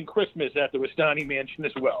spending Christmas at the Restani Mansion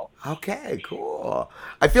as well. Okay, cool.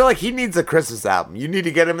 I feel like he needs a Christmas album. You need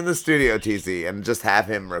to get him in the studio, TC, and just have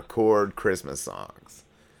him record Christmas songs.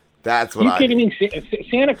 That's what you kidding me?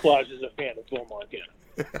 Santa Claus is a fan of Bull Montana.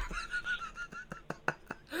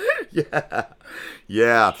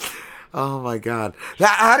 Yeah. Oh my God.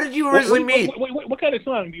 How did you originally meet? What kind of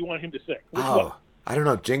song do you want him to sing? Which one? I don't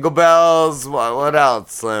know. Jingle Bells. What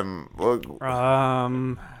else, Slim?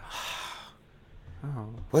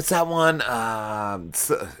 What's that one?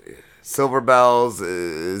 Silver Bells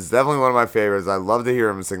is definitely one of my favorites. I love to hear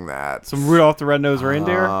him sing that. Some Rudolph the Red-Nosed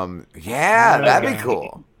Reindeer? Yeah, that'd be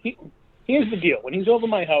cool. Here's the deal. When he's over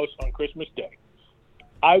my house on Christmas Day,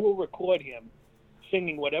 I will record him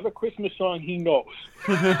singing whatever Christmas song he knows,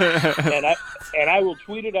 and I will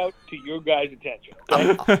tweet it out to your guys' attention.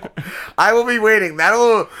 Okay? I will be waiting. That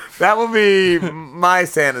will be my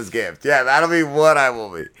Santa's gift. Yeah, that'll be what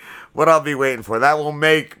I'll be waiting for. That will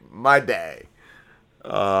make my day.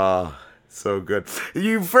 So good.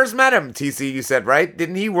 You first met him, TC, you said, right?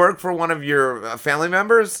 Didn't he work for one of your family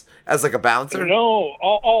members as like a bouncer? No.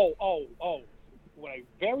 When I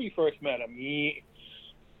very first met him,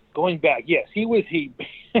 going back, yes, he like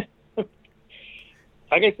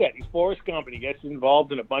I said, he's Forrest Gump, and he gets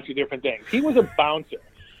involved in a bunch of different things. He was a bouncer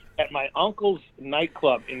at my uncle's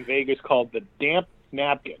nightclub in Vegas called the Damp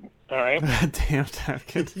Napkin. All right. Damn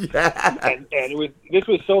napkin. Yeah. And this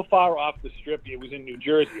was so far off the strip. It was in New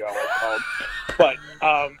Jersey, all called. But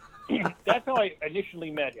that's how I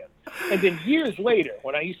initially met him. And then years later,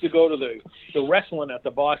 when I used to go to the wrestling at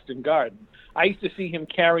the Boston Garden, I used to see him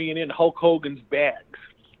carrying in Hulk Hogan's bags.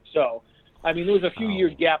 So, I mean, there was a few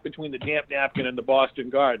years gap between the Damp Napkin and the Boston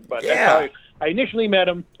Garden. But that's how I initially met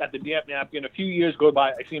him at the Damp Napkin. A few years go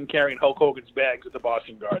by, I see him carrying Hulk Hogan's bags at the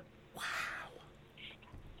Boston Garden.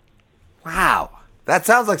 Wow. That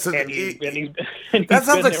sounds like something. He's been that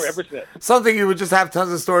sounds like there ever since. Something you would just have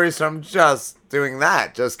tons of stories from just doing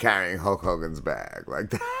that, just carrying Hulk Hogan's bag.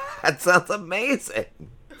 Like that sounds amazing.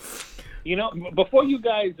 Before you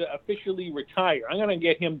guys officially retire, I'm going to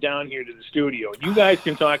get him down here to the studio. You guys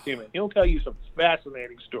can talk to him, and he'll tell you some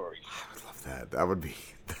fascinating stories. I would love that. That would be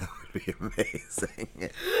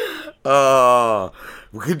amazing. Oh,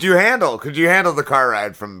 could you handle the car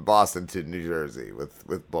ride from Boston to New Jersey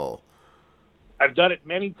with Bull? I've done it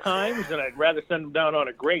many times, and I'd rather send him down on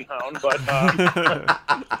a Greyhound. But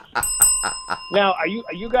now, are you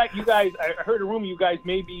guys? I heard a rumor you guys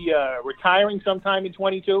may be retiring sometime in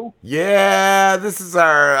 22. Yeah, this is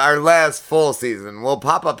our last full season. We'll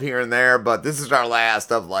pop up here and there, but this is our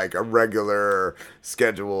last of like a regular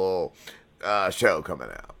schedule show coming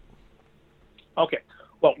out. Okay.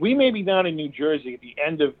 Well, we may be down in New Jersey at the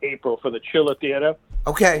end of April for the Chiller Theater.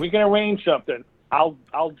 Okay. We can arrange something. I'll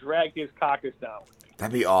drag his carcass down.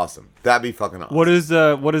 That'd be awesome. That'd be fucking awesome. What is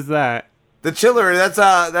that? The Chiller.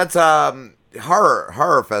 That's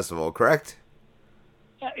horror festival, correct?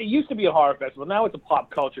 It used to be a horror festival. Now it's a pop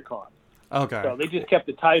culture con. Okay. So they just kept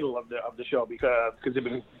the title of the show because they've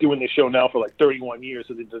been doing this show now for like 31 years,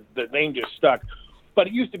 so the name just stuck. But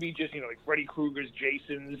it used to be just, like Freddy Krueger's,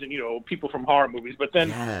 Jason's, and, people from horror movies. But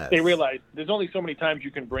then they realized there's only so many times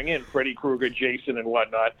you can bring in Freddy Krueger, Jason, and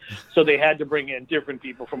whatnot. So they had to bring in different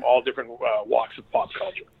people from all different walks of pop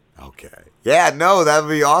culture. Okay. Yeah, no, that would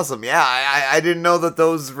be awesome. Yeah, I didn't know that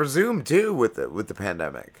those resumed, too, with the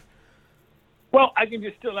pandemic. Well, I can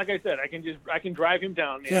just still, like I said, I can drive him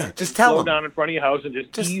down there. Yeah, just tell him. Slow down in front of your house and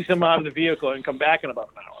just ease him out of the vehicle and come back in about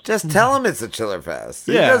an hour. Just tell him it's a Chiller Fest.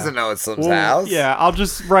 He Yeah. doesn't know it's Slim's house. Yeah, I'll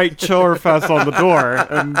just write Chiller Fest on the door,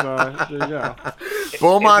 and yeah.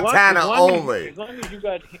 Bull Montana only. As long as you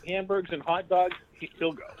got hamburgers and hot dogs,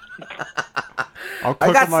 he'll go. I'll I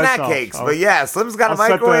cook got it snack myself. cakes, but yeah, Slim's got a I'll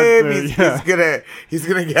set the- microwave. yeah. He's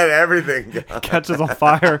gonna get everything. Catches on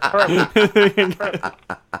fire.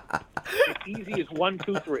 As easy as 1,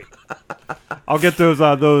 2, 3. I'll get those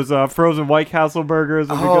frozen White Castle burgers.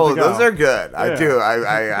 We'll be good to go. Those are good. I Yeah. do.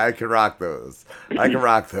 I can rock those. I can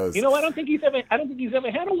rock those. I don't think he's ever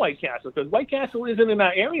had a White Castle because White Castle isn't in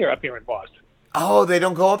our area up here in Boston. Oh, they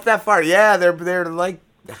don't go up that far. Yeah, they're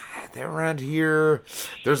around here.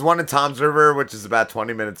 There's one in Tom's River, which is about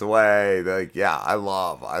 20 minutes away. I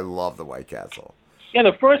love the White Castle. Yeah,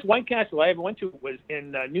 the first White Castle I ever went to was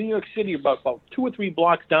in New York City, about 2 or 3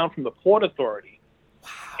 blocks down from the Port Authority. Wow.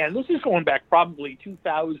 And this is going back probably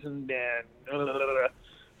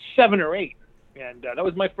 2007 or 8. And that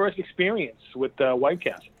was my first experience with White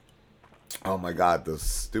Castle. Oh, my God. Those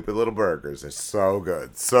stupid little burgers are so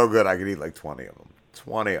good. So good. I could eat like 20 of them.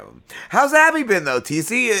 20 of them. How's Abby been, though,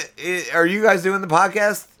 TC? Are you guys doing the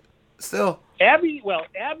podcast still? Abby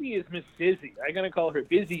is Miss Busy. I'm going to call her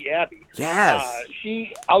Busy Abby. Yes.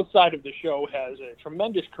 She, outside of the show, has a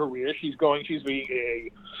tremendous career. She's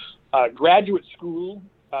a graduate school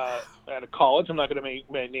at a college. I'm not going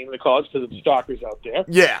to name the college because of the stalkers out there.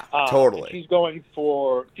 Yeah, totally. She's going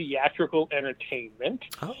for theatrical entertainment.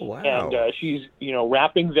 Oh, wow. And she's,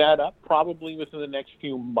 wrapping that up probably within the next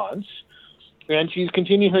few months. And she's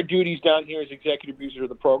continuing her duties down here as executive producer of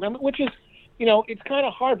the program, which is, it's kind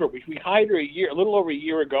of hard, but we hired her a little over a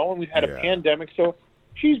year ago, and we've had a pandemic. So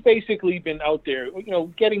she's basically been out there,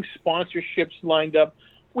 getting sponsorships lined up.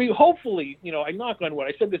 We hopefully, I knock on wood.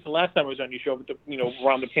 I said this the last time I was on your show, but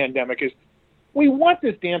around the pandemic is we want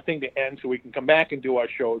this damn thing to end so we can come back and do our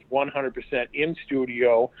shows 100% in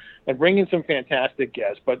studio and bring in some fantastic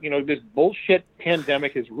guests. But, this bullshit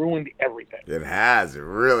pandemic has ruined everything. It has. It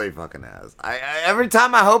really fucking has. I every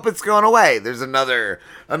time I hope it's going away, there's another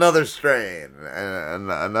strain,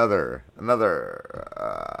 another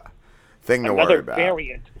thing to worry about. Another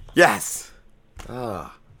variant. Yes. Oh,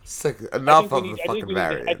 sick. Enough of the fucking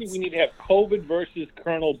variants. I think we need to have COVID versus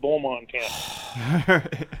Colonel Bull Montana.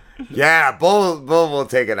 Yeah, Bull will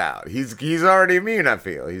take it out. He's already immune. I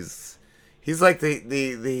feel he's like the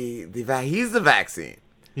he's the vaccine.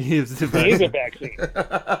 He is a vaccine.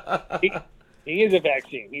 He is a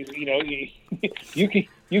vaccine. He's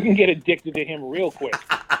you can get addicted to him real quick.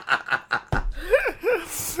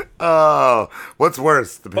 Oh, what's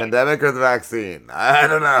worse, the pandemic or the vaccine? I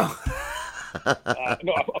don't know.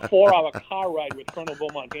 No, a 4-hour car ride with Colonel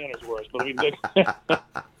Bull Montana is worse. But I mean,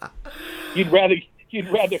 you'd rather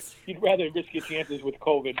risk your chances with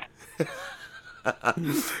COVID.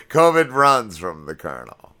 COVID runs from the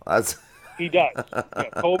Colonel. He does. Yeah,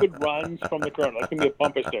 COVID runs from the Colonel. That can be a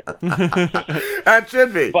bumper sticker. That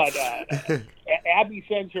should be. But Abby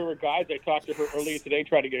sends her regards. I talked to her earlier today,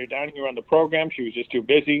 tried to get her down here on the program. She was just too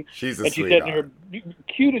busy. She's a and she sweetheart. said to her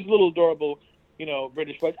cutest little adorable,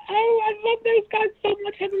 British voice, "Oh, I love those guys so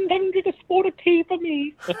much. Having them drink a sport of tea for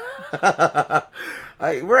me."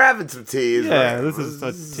 We're having some tea. Yeah, right? this is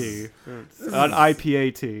a tea. An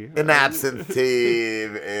IPA tea. An absinthe tea,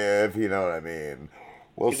 if you know what I mean.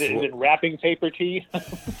 Is it wrapping paper tea?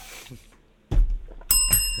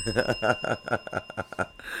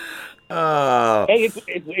 Oh. Hey,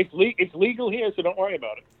 it's legal here, so don't worry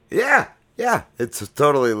about it. Yeah, it's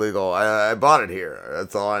totally legal. I bought it here.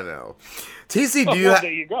 That's all I know. TC,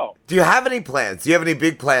 there you go. Do you have any plans? Do you have any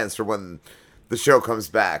big plans for when the show comes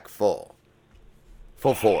back full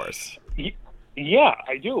force? Yeah,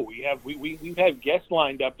 I do. We've had guests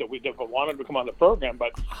lined up that wanted to come on the program,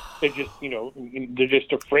 but they're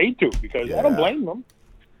just afraid to because I don't blame them.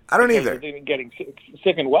 I don't either. They've been getting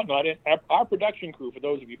sick and whatnot. And our production crew, for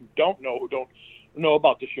those of you who don't know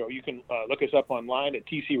about the show, you can look us up online at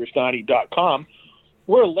tcrestani.com.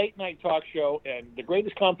 We're a late night talk show, and the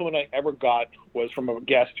greatest compliment I ever got was from a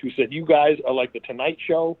guest who said, "You guys are like the Tonight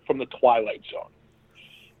Show from the Twilight Zone."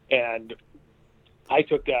 And I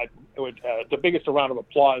took that with the biggest round of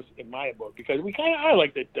applause in my book because I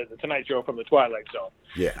like the Tonight Show from the Twilight Zone.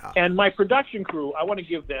 Yeah. And my production crew, I want to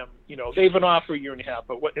give them, they've been off for a year and a half,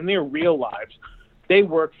 but in their real lives, they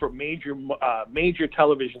work for major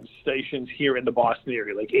television stations here in the Boston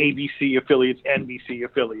area, like ABC affiliates, NBC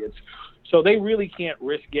affiliates. So they really can't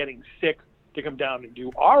risk getting sick to come down and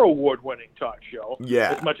do our award-winning talk show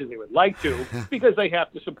as much as they would like to because they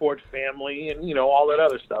have to support family and, all that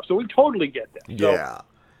other stuff. So we totally get that. So,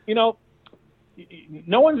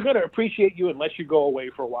 no one's going to appreciate you unless you go away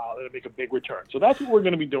for a while and make a big return. So that's what we're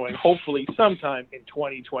going to be doing, hopefully sometime in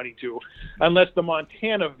 2022, unless the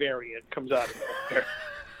Montana variant comes out of nowhere.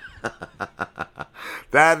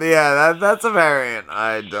 That's a variant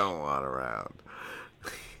I don't want around.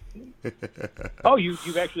 Oh,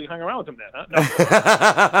 you've actually hung around with him then, huh? No,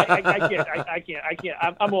 I can't.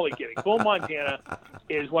 I'm only kidding. Full Montana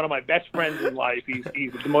is one of my best friends in life. He's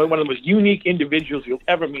one of the most unique individuals you'll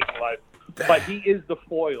ever meet in life. But he is the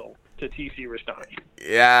foil to TC Restani.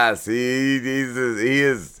 Yes,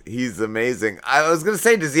 he's amazing. I was gonna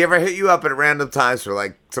say, does he ever hit you up at random times for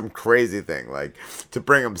like some crazy thing, like to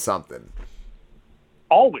bring him something?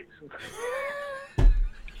 Always.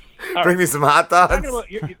 Bring me some hot dogs.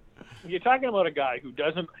 You're talking about a guy who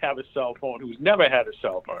doesn't have a cell phone, who's never had a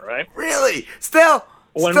cell phone, right? Really? Still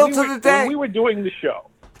to the day. When we were doing the show,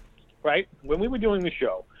 right? When we were doing the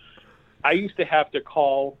show, I used to have to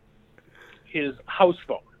call his house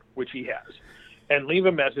phone, which he has, and leave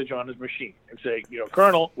a message on his machine and say,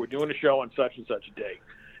 Colonel, we're doing a show on such and such a day.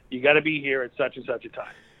 You got to be here at such and such a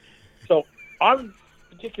time. So on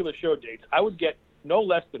particular show dates, I would get no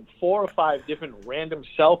less than 4 or 5 different random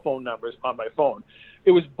cell phone numbers on my phone.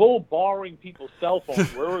 It was Bull borrowing people's cell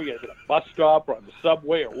phones wherever he is, at a bus stop or on the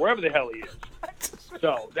subway or wherever the hell he is.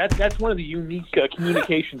 So that's one of the unique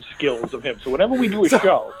communication skills of him. So whenever we do a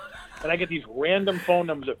show, and I get these random phone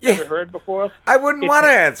numbers I've never heard before, I wouldn't want to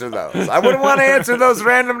answer those. I wouldn't want to answer those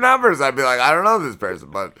random numbers. I'd be like, I don't know this person.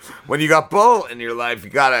 But when you got Bull in your life, you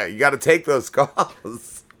gotta take those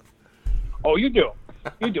calls. Oh, you do.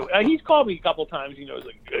 You do. He's called me a couple times. He's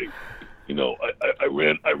like, hey, I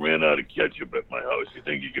ran out of ketchup at my house. You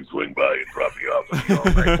think you can swing by and drop me off at the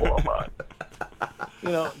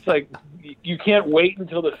Walmart? It's like you can't wait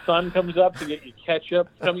until the sun comes up to get your ketchup.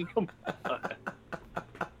 I mean, come on.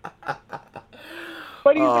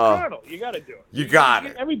 But he's the Colonel. You got to do it. You got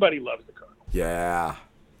it. Everybody loves the Colonel. Yeah.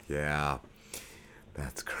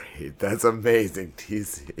 That's great. That's amazing,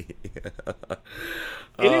 TC.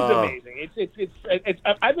 It is amazing. It's.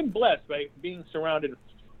 I've been blessed by being surrounded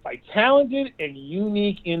by talented and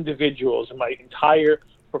unique individuals in my entire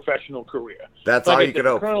professional career. That's all you could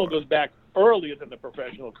hope for. The Colonel goes back earlier than the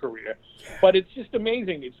professional career, but it's just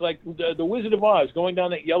amazing. It's like the Wizard of Oz going down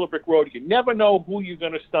that yellow brick road. You never know who you're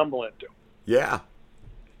going to stumble into. Yeah,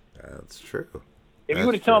 that's true. If you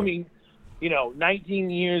were to tell me, 19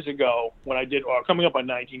 years ago when I did, or coming up on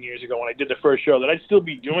 19 years ago when I did the first show, that I'd still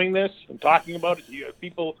be doing this and talking about it to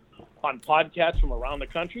people on podcasts from around the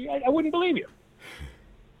country, I wouldn't believe you.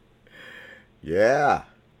 Yeah,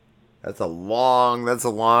 that's a long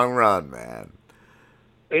run, man.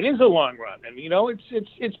 It is a long run, and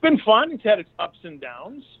it's been fun. It's had its ups and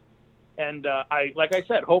downs, and like I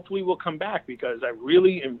said, hopefully we'll come back because I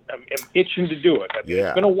really am itching to do it.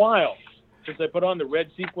 It's been a while since I put on the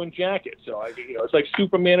red sequin jacket, so it's like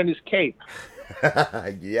Superman in his cape.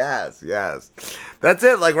 Yes, that's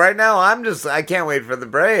it. Like right now, I can't wait for the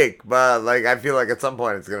break, but like I feel like at some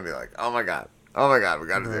point it's gonna be like, oh my god, we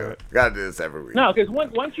gotta do it. We gotta do this every week. No, because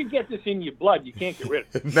once you get this in your blood, you can't get rid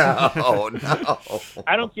of it. No.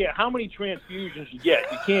 I don't care how many transfusions you get,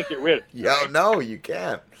 you can't get rid of it. Right? No, you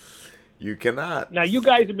can't. You cannot. Now, you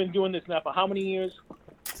guys have been doing this now for how many years?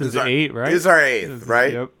 Since 8, right? This is our 8th,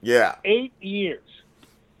 right? Yep. Yeah. 8 years.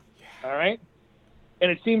 All right?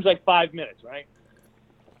 And it seems like 5 minutes, right?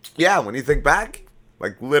 Yeah, when you think back,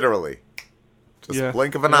 like literally. Just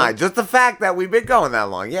blink of an eye. Just the fact that we've been going that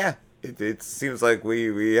long, It seems like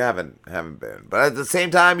we haven't been, but at the same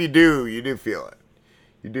time, you do feel it.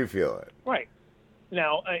 You do feel it. Right.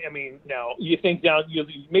 Now, now you think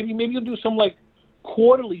maybe you'll do some like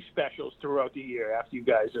quarterly specials throughout the year after you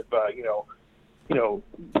guys have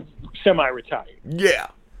semi-retired. Yeah.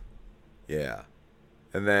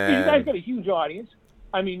 And then you guys got a huge audience.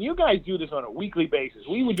 I mean, you guys do this on a weekly basis.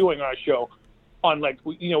 We were doing our show on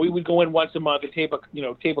we would go in once a month and tape a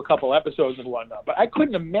couple episodes and whatnot. But I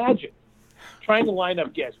couldn't imagine trying to line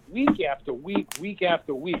up guests week after week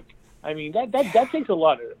after week. I mean, that takes a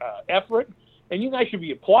lot of effort, and you guys should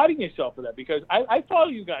be applauding yourself for that because I follow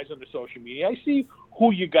you guys on the social media. I see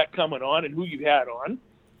who you got coming on and who you had on.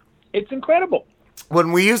 It's incredible.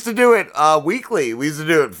 when we used to do it weekly, we used to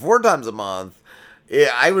do it 4 times a month.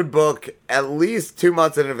 I would book at least 2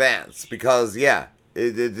 months in advance because,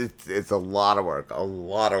 it's a lot of work. A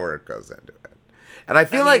lot of work goes into it. And I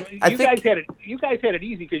feel you guys had it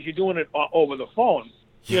easy because you're doing it over the phone.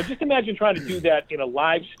 You know, just imagine trying to do that in a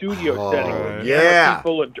live studio setting with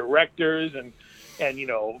people and directors and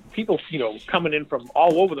people coming in from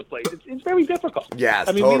all over the place. It's very difficult. Yes,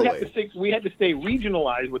 I mean, totally. we had to stay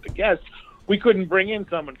regionalized with the guests. We couldn't bring in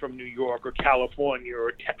someone from New York or California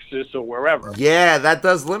or Texas or wherever. Yeah, that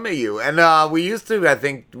does limit you. And we used to, I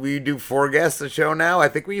think we do 4 guests a show now. I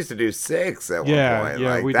think we used to do 6 at one point.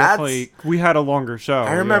 Yeah, we had a longer show.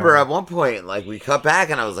 I remember at one point, we cut back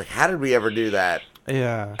and I was like, how did we ever do that?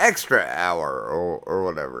 Yeah. Extra hour or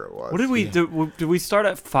whatever it was. What did we do? Did we start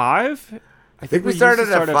at 5? I think we started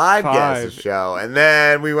at 5 guests a show, and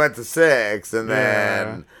then we went to 6, and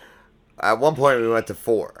then at one point we went to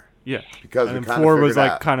 4. Yeah, because and then 4 was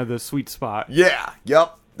kind of the sweet spot. Yeah,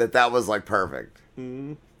 yep, that was perfect.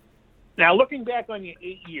 Mm-hmm. Now, looking back on your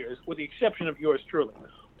 8 years, with the exception of yours truly,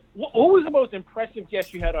 who was the most impressive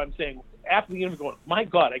guest you had on saying after the interview, going, "My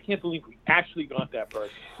God, I can't believe we actually got that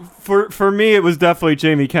person"? For me, it was definitely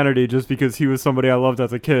Jamie Kennedy, just because he was somebody I loved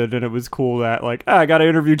as a kid, and it was cool that I got to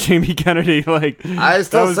interview Jamie Kennedy. I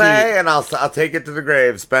still say, and I'll take it to the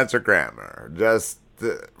grave, Spencer Grammer, just.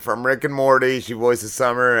 From Rick and Morty, she voices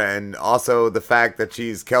Summer, and also the fact that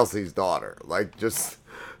she's Kelsey's daughter. Just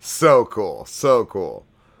so cool. So cool.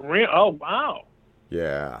 Oh, wow.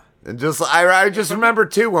 Yeah. And I just remember,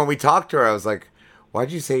 too, when we talked to her, I was like,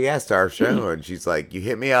 why'd you say yes to our show? And she's like, you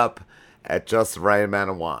hit me up at just the right amount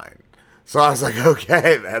of wine. So I was like,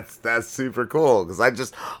 okay, that's super cool.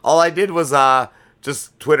 Because all I did was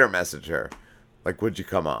just Twitter message her. Would you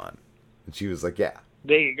come on? And she was like, yeah.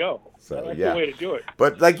 There you go. So, that's the way to do it.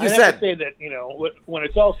 But like you said, I have to say that when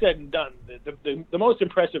it's all said and done, the most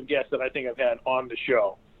impressive guest that I think I've had on the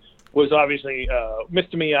show was obviously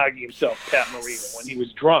Mr. Miyagi himself, Pat Morita, when he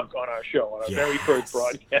was drunk on our show on our very first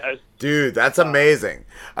broadcast. Dude, that's amazing.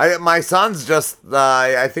 My sons just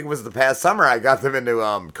I think it was the past summer I got them into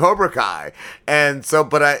Cobra Kai, and so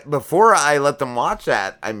before I let them watch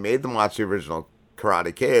that, I made them watch the original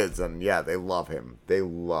Karate Kids, and they love him. They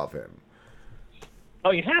love him. Oh,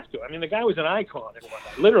 you have to. I mean, the guy was an icon and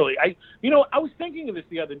whatnot. Literally, I was thinking of this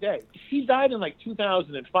the other day. He died in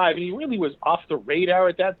 2005, and he really was off the radar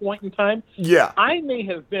at that point in time. Yeah. I may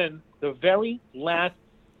have been the very last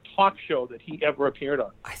talk show that he ever appeared on.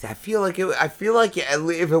 I feel like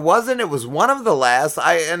if it wasn't, it was one of the last.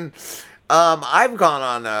 I've gone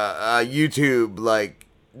on a YouTube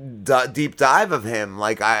deep dive of him.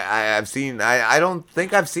 I've seen. I don't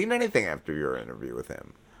think I've seen anything after your interview with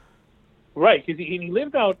him. Right, because he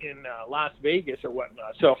lived out in Las Vegas or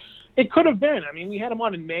whatnot. So it could have been. I mean, we had him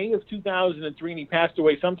on in May of 2003, and he passed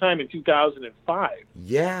away sometime in 2005.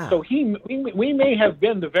 Yeah. So we may have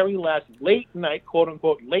been the very last late night, quote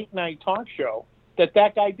unquote, late night talk show that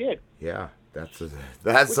guy did. Yeah, it's kind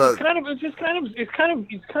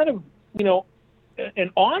of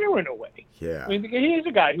an honor in a way. Yeah. I mean, he's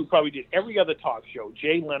a guy who probably did every other talk show: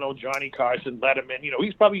 Jay Leno, Johnny Carson, Letterman.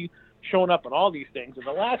 He's probably shown up on all these things, and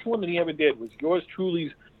the last one that he ever did was yours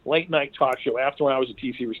truly's late night talk show after hours at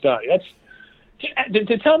TC Restani. That's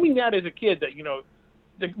to tell me that as a kid that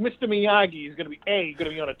that Mr. Miyagi is going to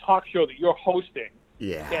be on a talk show that you're hosting.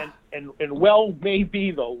 Yeah. And may be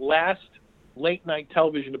the last late night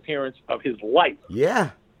television appearance of his life. Yeah.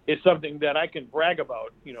 Is something that I can brag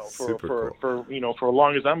about, for as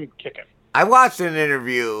long as I'm kicking. I watched an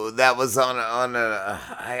interview that was on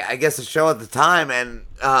I guess a show at the time, and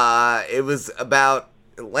it was about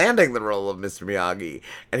landing the role of Mr. Miyagi,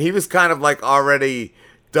 and he was kind of already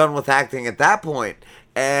done with acting at that point.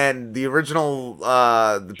 And the original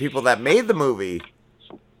the people that made the movie,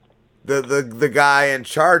 the guy in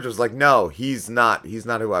charge was like, no, he's not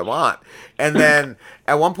who I want. And then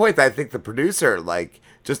at one point, I think the producer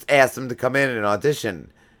just asked him to come in and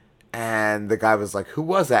audition. And the guy was like, who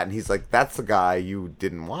was that? And he's like, that's the guy you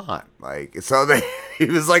didn't want. He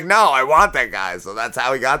was like, no, I want that guy. So that's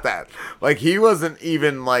how he got that. He wasn't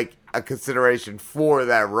even a consideration for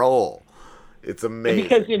that role. It's amazing.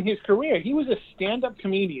 Because in his career, he was a stand-up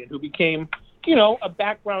comedian who became, a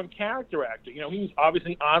background character actor. He was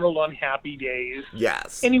obviously Arnold on Happy Days.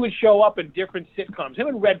 Yes. And he would show up in different sitcoms. Him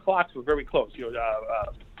and Red Fox were very close.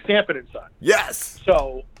 Sanford and Son. Yes.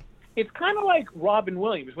 So it's kind of like Robin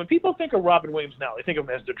Williams. When people think of Robin Williams now, they think of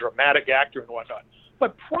him as the dramatic actor and whatnot.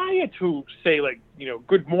 But prior to, say,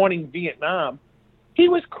 Good Morning Vietnam, he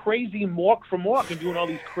was crazy Mork from Mork and doing all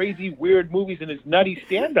these crazy, weird movies in his nutty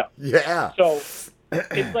stand-up. Yeah. So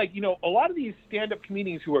it's like, you know, a lot of these stand-up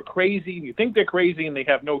comedians who are crazy, and you think they're crazy and they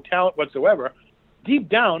have no talent whatsoever, deep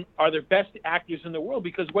down are the best actors in the world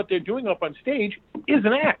because what they're doing up on stage is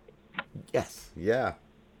an act. Yes. Yeah.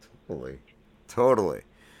 Totally.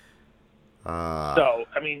 So,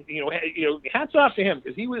 I mean, you know, hats off to him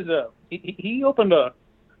because he was he opened a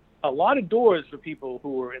lot of doors for people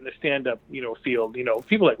who were in the stand-up, you know, field. You know,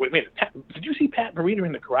 people like, wait a minute, did you see Pat Morita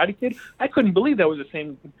in The Karate Kid? I couldn't believe that was the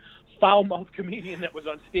same foul-mouthed comedian that was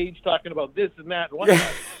on stage talking about this and that. And whatnot.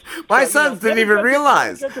 My sons didn't even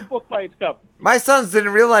realize. That's a book by itself. My sons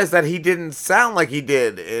didn't realize that he didn't sound like he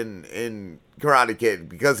did in Karate Kid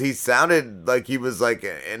because he sounded like he was like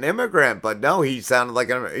an immigrant, but no, he sounded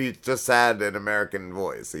like he just had an American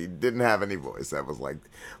voice. He didn't have any voice that was like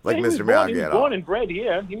Mr. Miyagi. He was born and bred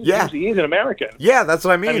here. He is an American. Yeah, that's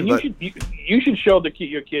what I mean. You should show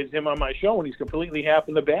your kids him on my show when he's completely half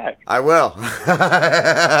in the bag. I will.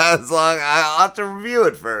 As long I'll have to review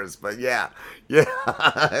it first, but yeah,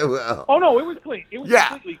 I will. Oh no, it was clean. It was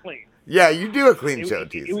completely clean. Yeah, you do a clean show,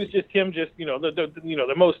 TC. It was just him,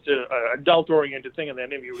 the most adult-oriented thing in that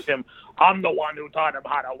interview was him. I'm the one who taught him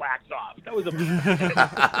how to wax off. That was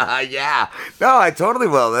yeah. No, I totally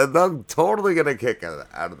will. I'm totally gonna kick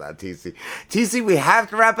out of that, TC. TC, we have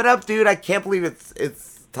to wrap it up, dude. I can't believe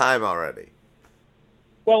it's time already.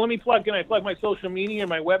 Well, can I plug my social media and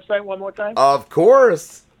my website one more time? Of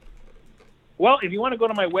course. Well, if you want to go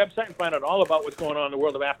to my website and find out all about what's going on in the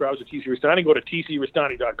world of After Hours with TC Restani, go to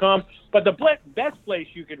tcrestani.com. But the best place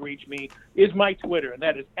you can reach me is my Twitter, and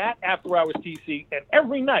that is @AfterHoursTC. And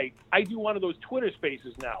every night, I do one of those Twitter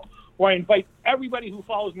spaces now, where I invite everybody who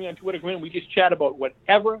follows me on Twitter, and we just chat about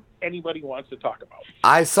whatever anybody wants to talk about.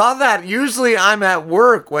 I saw that. Usually I'm at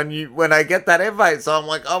work when I get that invite, so I'm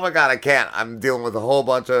like, oh my God, I can't. I'm dealing with a whole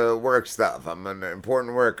bunch of work stuff. I'm an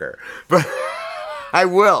important worker. But... I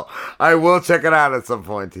will check it out at some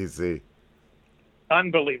point, TC.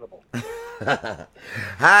 Unbelievable. And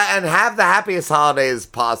have the happiest holidays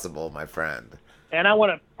possible, my friend. And I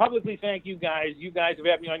want to publicly thank you guys. You guys have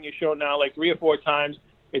had me on your show now like 3 or 4 times.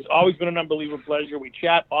 It's always been an unbelievable pleasure. We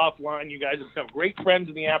chat offline. You guys have become great friends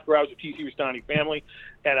in the After Hours with TC Restani family.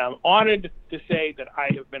 And I'm honored to say that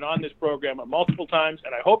I have been on this program multiple times.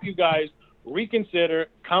 And I hope you guys reconsider,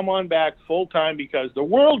 come on back full time because the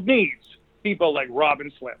world needs people like Rob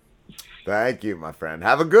and Slim. Thank you, my friend.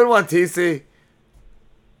 Have a good one, TC.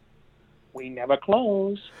 We never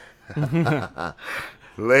close.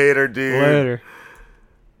 Later, dude. Later.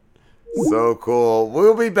 So cool.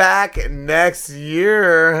 We'll be back next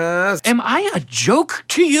year, huh? Am I a joke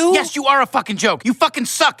to you? Yes, you are a fucking joke. You fucking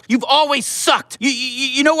suck. You've always sucked.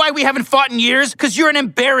 You know why we haven't fought in years? Because you're an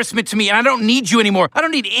embarrassment to me, and I don't need you anymore. I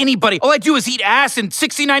don't need anybody. All I do is eat ass and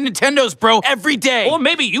 69 Nintendos, bro, every day. Or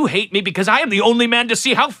maybe you hate me because I am the only man to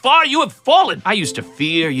see how far you have fallen. I used to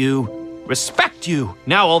fear you, respect you.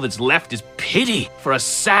 Now all that's left is pity for a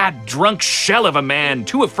sad, drunk shell of a man,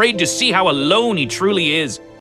 too afraid to see how alone he truly is.